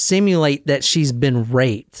to simulate that she's been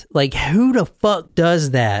raped. Like, who the fuck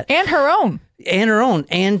does that? And her own.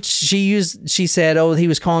 And she said, "Oh, he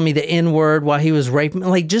was calling me the N-word while he was raping me."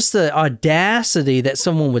 Like, just the audacity that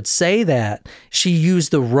someone would say that. She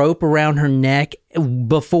used the rope around her neck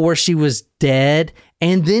before she was dead.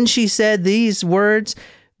 And then she said these words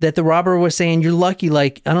that the robber was saying, "You're lucky,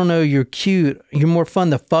 like, I don't know, you're cute. You're more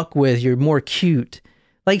fun to fuck with. You're more cute."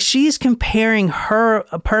 Like, she's comparing her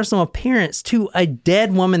personal appearance to a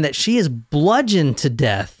dead woman that she is bludgeoned to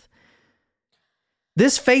death.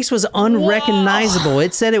 This face was unrecognizable. Whoa.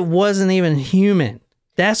 It said it wasn't even human.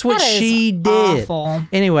 That's what she did. Awful.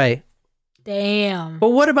 Anyway. Damn.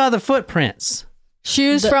 But what about the footprints?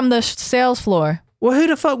 Shoes from the sales floor. Well, who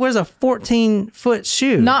the fuck wears a 14-foot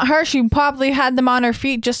shoe? Not her. She probably had them on her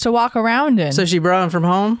feet just to walk around in. So she brought them from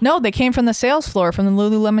home? No, they came from the sales floor, from the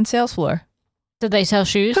Lululemon sales floor. Did they sell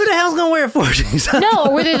shoes? Who the hell's gonna wear 14s? No,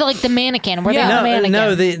 or were they like the mannequin? The mannequin?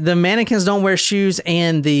 No, the mannequins don't wear shoes,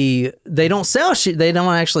 and they don't sell shoes. They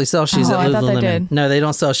don't actually sell shoes at Lululemon. I thought they did. No, they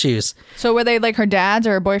don't sell shoes. So were they like her dad's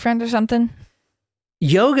or her boyfriend or something?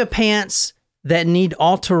 Yoga pants that need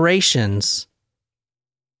alterations.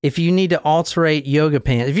 If you need to alterate yoga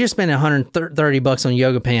pants, if you're spending $130 on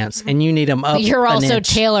yoga pants and you need them up, you're also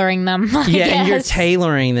tailoring them. And you're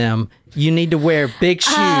tailoring them. You need to wear big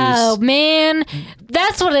shoes. Oh man,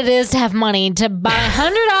 that's what it is to have money, to buy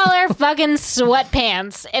 $100 fucking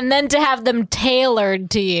sweatpants and then to have them tailored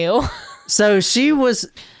to you. So she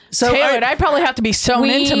was tailored. I'd probably have to be sewn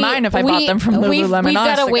into mine if I bought them from Lululemon. We've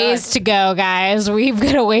got a ways to go, guys. We've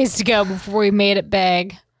got a ways to go before we made it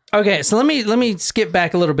big. Okay, so let me skip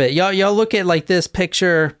back a little bit. Y'all look at like this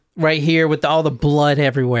picture right here with all the blood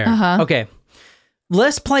everywhere. Uh-huh. Okay.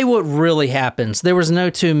 Let's play what really happens. There was no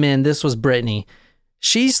two men. This was Brittany.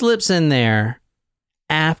 She slips in there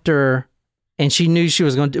after, and she knew she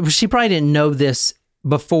was going to, she probably didn't know this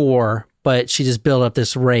before, but she just built up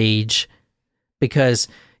this rage because,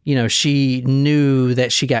 she knew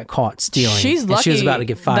that she got caught stealing. She's lucky she was about to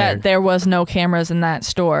get fired. That there was no cameras in that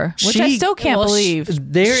store, which I still can't believe.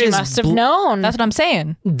 She must have known. That's what I'm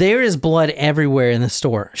saying. There is blood everywhere in the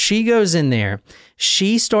store. She goes in there.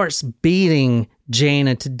 She starts beating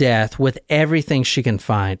Jaina to death with everything she can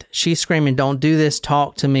find. She's screaming, "Don't do this.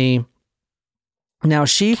 Talk to me." Now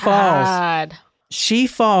she falls. She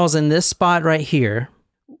falls in this spot right here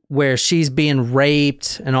where she's being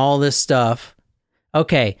raped and all this stuff.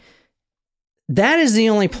 Okay. That is the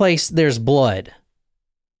only place there's blood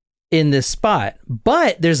in this spot,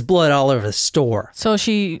 but there's blood all over the store. So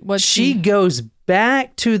she goes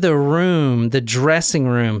back to the room, the dressing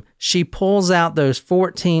room. She pulls out those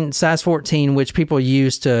size 14, which people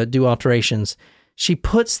use to do alterations. She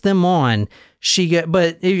puts them on.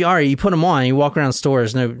 But you put them on, you walk around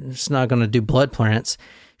stores. No, it's not going to do blood prints.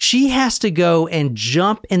 She has to go and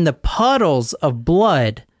jump in the puddles of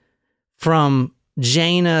blood from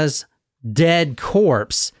Jaina's dead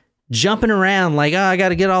corpse, jumping around like, I got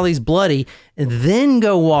to get all these bloody, and then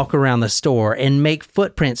go walk around the store and make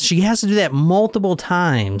footprints. She has to do that multiple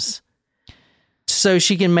times so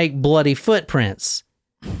she can make bloody footprints.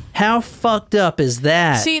 How fucked up is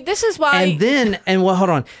that? See, this is why. Hold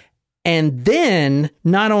on. And then,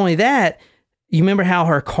 not only that, you remember how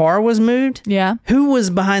her car was moved? Yeah. Who was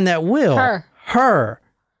behind that wheel? Her.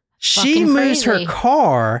 She moves her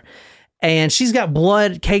car. And she's got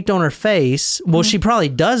blood caked on her face. Well, she probably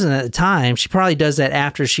doesn't at the time. She probably does that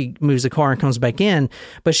after she moves the car and comes back in.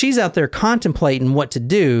 But she's out there contemplating what to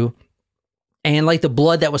do. And like the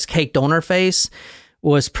blood that was caked on her face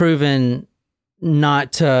was proven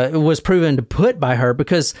to put by her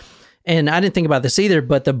because, and I didn't think about this either,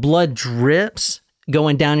 but the blood drips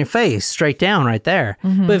going down your face, straight down right there.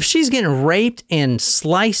 Mm-hmm. But if she's getting raped and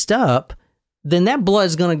sliced up, then that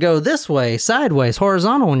blood's going to go this way, sideways,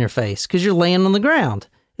 horizontal on your face because you're laying on the ground.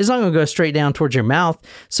 It's not going to go straight down towards your mouth.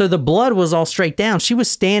 So the blood was all straight down. She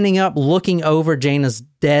was standing up looking over Jaina's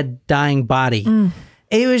dead, dying body.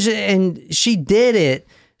 It was, and she did it.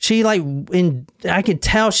 She I could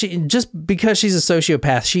tell just because she's a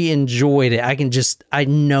sociopath, she enjoyed it. I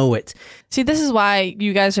know it. See, this is why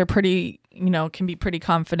you guys are pretty, can be pretty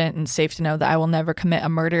confident and safe to know that I will never commit a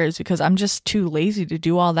murder, is because I'm just too lazy to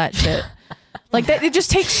do all that shit. Like that, it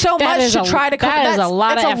just takes so much to try to cover. That is a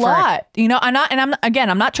lot of effort.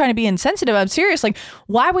 I'm not trying to be insensitive. I'm serious. Like,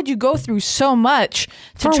 why would you go through so much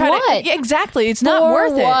to For try what? to? Yeah, exactly, it's not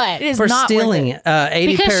worth what? it. It is For not stealing worth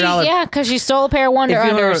it. $80 pair. Because she stole a pair of Wonder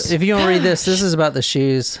Unders. If you want to read this is about the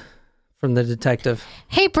shoes from the detective.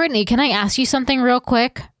 Hey, Brittany, can I ask you something real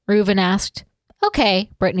quick? Reuven asked. Okay,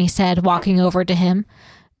 Brittany said, walking over to him.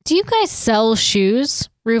 Do you guys sell shoes?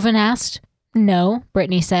 Reuven asked. No,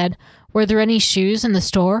 Brittany said. Were there any shoes in the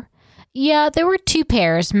store? Yeah, there were 2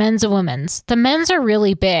 pairs, men's and women's. The men's are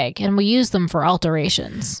really big, and we use them for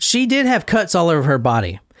alterations. She did have cuts all over her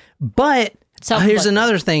body. But here's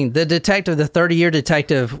another thing. The detective, the 30-year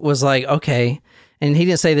detective, was like, okay, and he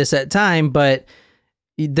didn't say this at the time, but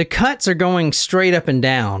the cuts are going straight up and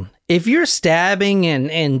down. If you're stabbing and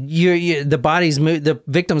the body's the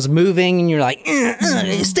victim's moving and you're like,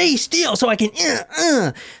 stay still so I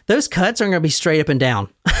can, those cuts are going to be straight up and down.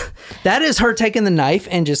 That is her taking the knife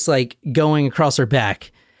and just like going across her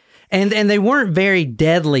back. And they weren't very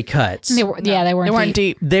deadly cuts. They weren't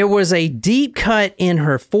deep. There was a deep cut in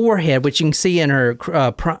her forehead, which you can see in her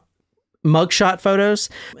mugshot photos.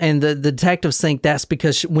 And the detectives think that's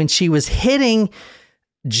because when she was hitting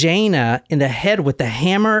Jaina in the head with the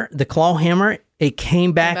hammer, the claw hammer, it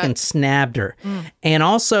came back and snapped her. And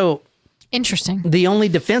also, interesting. The only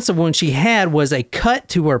defensive wound she had was a cut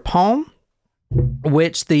to her palm,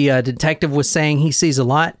 which the detective was saying he sees a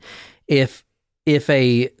lot. If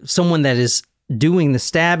someone that is doing the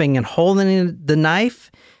stabbing and holding the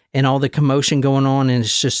knife and all the commotion going on and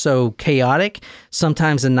it's just so chaotic,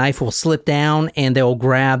 sometimes the knife will slip down and they'll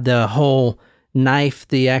grab the whole knife,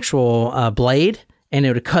 the actual blade, and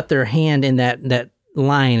it would cut their hand in that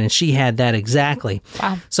line, and she had that exactly.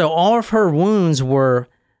 Wow. So all of her wounds were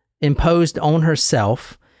imposed on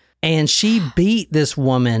herself, and she beat this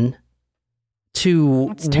woman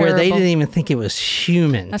to where they didn't even think it was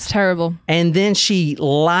human. That's terrible. And then she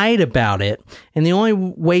lied about it, and the only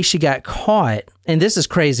way she got caught, and this is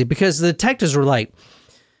crazy, because the detectives were like,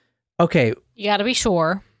 okay. You got to be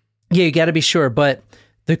sure. Yeah, you got to be sure, but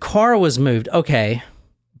the car was moved. Okay,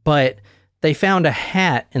 but they found a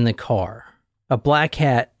hat in the car, a black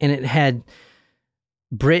hat, and it had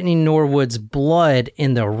Brittany Norwood's blood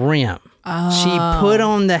in the rim. Oh. She put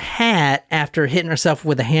on the hat after hitting herself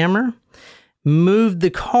with a hammer, moved the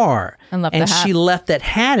car, and she left that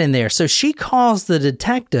hat in there. So she calls the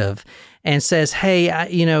detective and says, hey,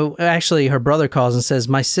 actually her brother calls and says,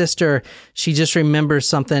 my sister, she just remembers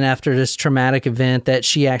something after this traumatic event that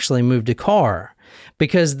she actually moved a car.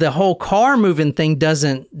 Because the whole car moving thing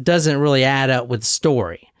doesn't really add up with the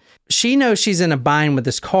story. She knows she's in a bind with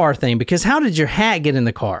this car thing, because how did your hat get in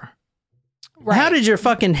the car? Right. How did your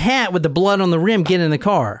fucking hat with the blood on the rim get in the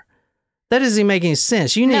car? That doesn't even make any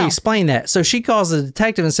sense. You need to explain that. So she calls the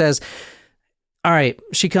detective and says, all right,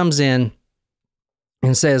 she comes in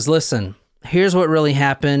and says, listen, here's what really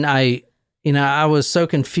happened. I was so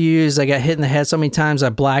confused. I got hit in the head so many times. I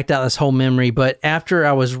blacked out this whole memory. But after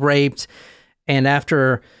I was raped, and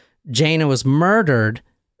after Jaina was murdered,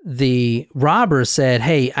 the robber said,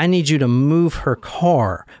 hey, I need you to move her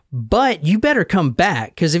car, but you better come back,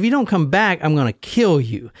 because if you don't come back, I'm going to kill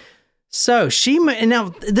you. So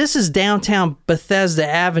now this is downtown Bethesda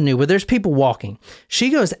Avenue where there's people walking.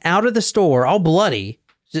 She goes out of the store all bloody.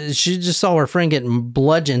 She just saw her friend getting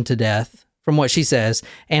bludgeoned to death, from what she says,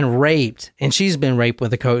 and raped. And she's been raped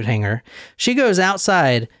with a coat hanger. She goes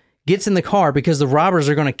outside, gets in the car because the robbers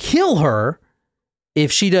are going to kill her if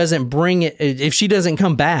she doesn't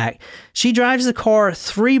come back. She drives the car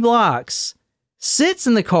 3 blocks, sits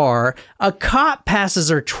in the car, a cop passes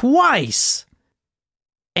her twice,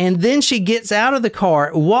 and then she gets out of the car,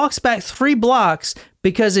 walks back 3 blocks,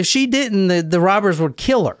 because if she didn't, the robbers would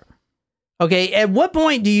kill her. Okay, at what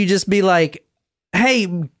point do you just be like, hey,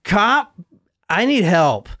 cop, I need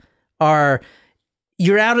help? Or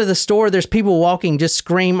you're out of the store, there's people walking, just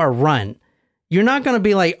scream or run. You're not going to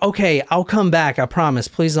be like, okay, I'll come back. I promise.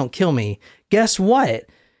 Please don't kill me. Guess what?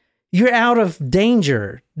 You're out of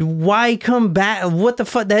danger. Why come back? What the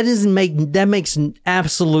fuck? That makes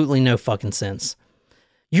absolutely no fucking sense.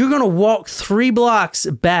 You're going to walk 3 blocks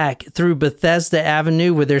back through Bethesda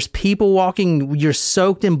Avenue where there's people walking. You're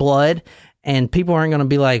soaked in blood, and people aren't going to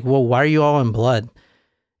be like, well, why are you all in blood?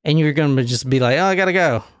 And you're going to just be like, oh, I got to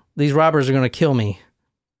go. these robbers are going to kill me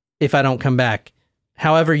if I don't come back.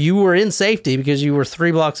 However, you were in safety because you were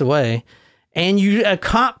 3 blocks away, and a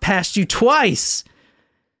cop passed you twice.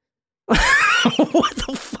 What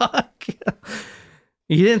the fuck?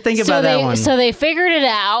 You didn't think about that one. So they figured it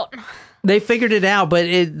out. They figured it out, but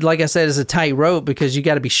it, like I said, is a tight rope because you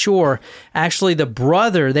got to be sure. Actually, the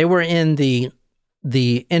brother, they were in the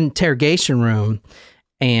interrogation room,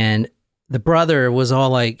 and the brother was all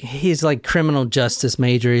like, he's like criminal justice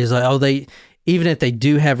major. He's like, oh, even if they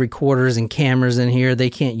do have recorders and cameras in here,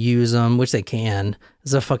 they can't use them, which they can.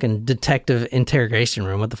 It's a fucking detective interrogation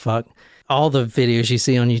room. What the fuck? All the videos you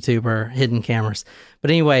see on YouTube are hidden cameras.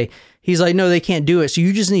 But anyway, he's like, no, they can't do it. So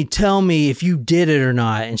you just need to tell me if you did it or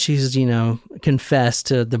not. And she's, confessed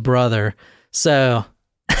to the brother. So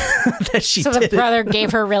that she did. So the brother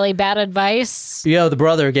gave her really bad advice? Yeah, the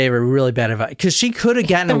brother gave her really bad advice because she could have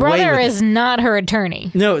gotten away with it. The brother is not her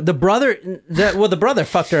attorney. No, the brother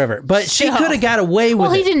fucked her over, but she could have got away with it.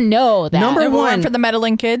 Well, he didn't know that. Number one, for the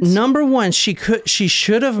meddling kids. Number one, she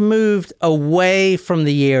should have moved away from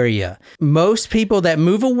the area. Most people that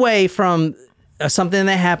move away from something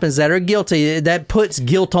that happens that are guilty, that puts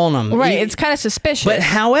guilt on them. Right, it's kind of suspicious. But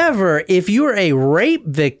however, if you're a rape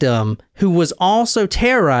victim who was also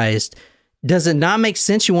terrorized, does it not make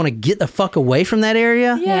sense you want to get the fuck away from that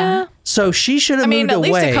area? Yeah. So she should have moved away.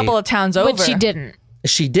 At least a couple of towns over. But she didn't.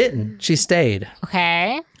 She didn't. She stayed.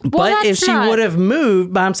 Okay. But if she would have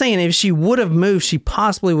moved, but I'm saying if she would have moved, she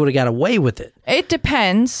possibly would have got away with it. It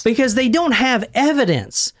depends. Because they don't have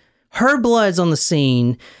evidence. Her blood's on the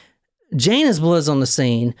scene. Jana's blood's on the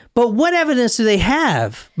scene, but what evidence do they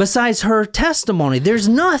have besides her testimony? There's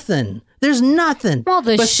nothing. Well,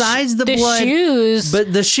 besides the blood, shoes.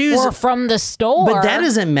 But the shoes were from the store. But that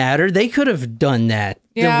doesn't matter. They could have done that.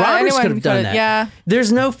 Yeah, the robbers could have done that. Yeah.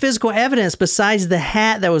 There's no physical evidence besides the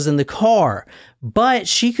hat that was in the car. But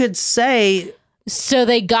she could say. So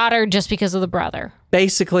they got her just because of the brother.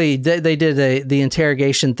 Basically, they did the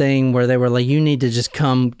interrogation thing where they were like, you need to just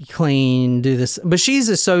come clean, do this. But she's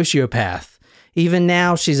a sociopath. Even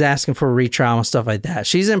now, she's asking for a retrial and stuff like that.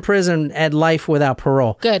 She's in prison at life without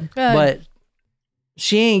parole. Good. But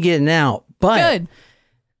she ain't getting out. But, good.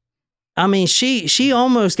 I mean, she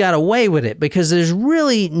almost got away with it because there's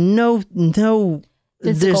really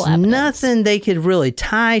there's nothing they could really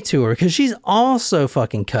tie to her because she's also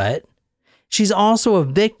fucking cut. She's also a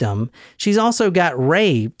victim. She's also got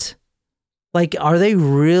raped. Like, are they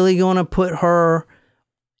really going to put her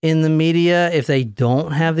in the media if they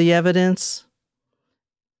don't have the evidence?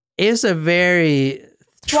 It's a very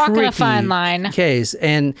walking a fine line case.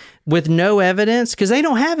 And with no evidence, because they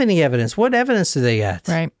don't have any evidence. What evidence do they got?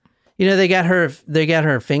 Right. They got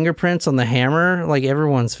her fingerprints on the hammer. Like,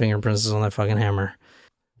 everyone's fingerprints is on that fucking hammer.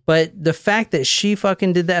 But the fact that she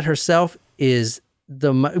fucking did that herself is...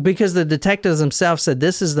 because the detectives themselves said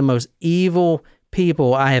this is the most evil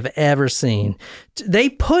people I have ever seen. They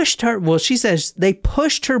pushed her. Well, she says they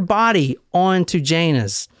pushed her body onto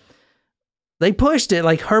Jana's. They pushed it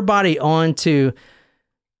like her body onto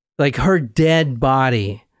like her dead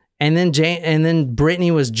body, and then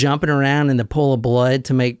Brittany was jumping around in the pool of blood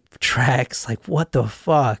to make tracks. Like, what the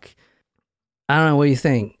fuck? I don't know. What do you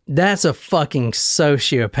think? That's a fucking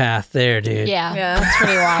sociopath there, dude. Yeah. That's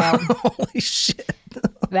pretty wild. Holy shit.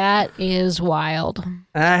 That is wild.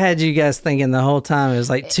 I had you guys thinking the whole time it was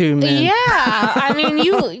like 2 men. Yeah. I mean,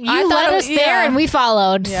 you led us there and we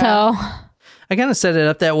followed. Yeah. So I kind of set it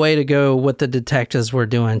up that way to go what the detectives were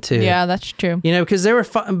doing too. Yeah, that's true. Because they were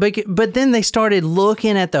but then they started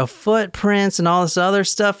looking at the footprints and all this other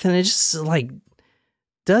stuff and it just like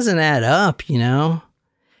doesn't add up,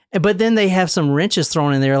 But then they have some wrenches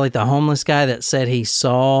thrown in there, like the homeless guy that said he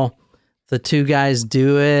saw the 2 guys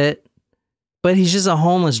do it. But he's just a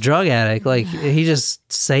homeless drug addict. Like, he's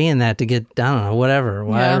just saying that to get, I don't know,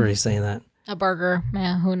 whatever he's saying that. A burger.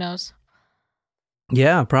 Yeah, who knows?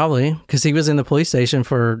 Yeah, probably. Because he was in the police station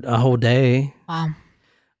for a whole day. Wow.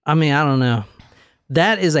 I mean, I don't know.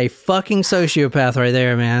 That is a fucking sociopath right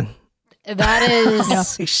there, man. That is...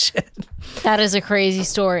 Holy shit. That is a crazy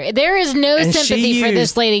story. There is no sympathy for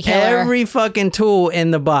this lady killer. Every fucking tool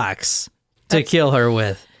in the box to kill her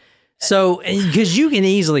with. So, because you can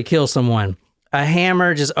easily kill someone. A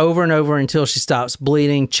hammer just over and over until she stops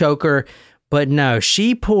bleeding, choke her. But no,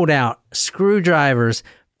 she pulled out screwdrivers,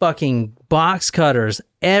 fucking box cutters,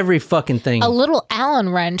 every fucking thing. A little Allen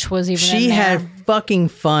wrench was even in there. She had fucking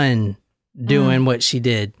fun doing what she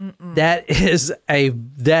did. That is a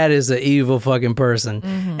evil fucking person.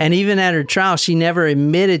 And even at her trial, she never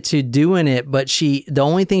admitted to doing it, but the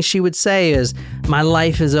only thing she would say is, my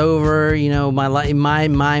life is over, my life,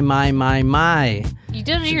 my. You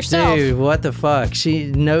did it yourself. Dude, what the fuck?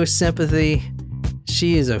 No sympathy.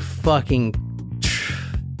 She is a fucking...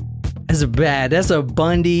 That's a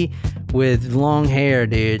Bundy with long hair,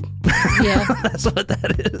 dude. Yeah. That's what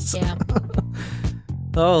that is. Yeah.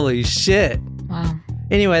 Holy shit. Wow.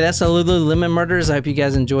 Anyway, that's a Lululemon Murders. I hope you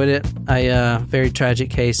guys enjoyed it. Very tragic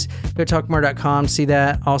case. Go to talkmurder.com, see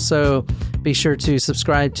that. Also, be sure to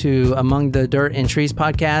subscribe to Among the Dirt and Trees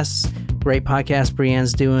podcasts. Great podcast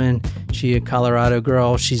Brienne's doing. She's a Colorado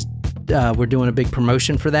girl. We're doing a big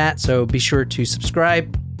promotion for that, so be sure to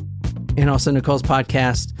subscribe. And also Nicole's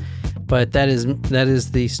podcast. But that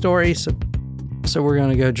is the story. So we're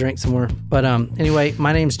gonna go drink some more. But anyway,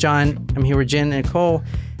 my name's John. I'm here with Jen and Nicole.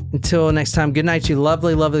 Until next time, good night, you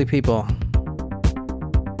lovely, lovely people.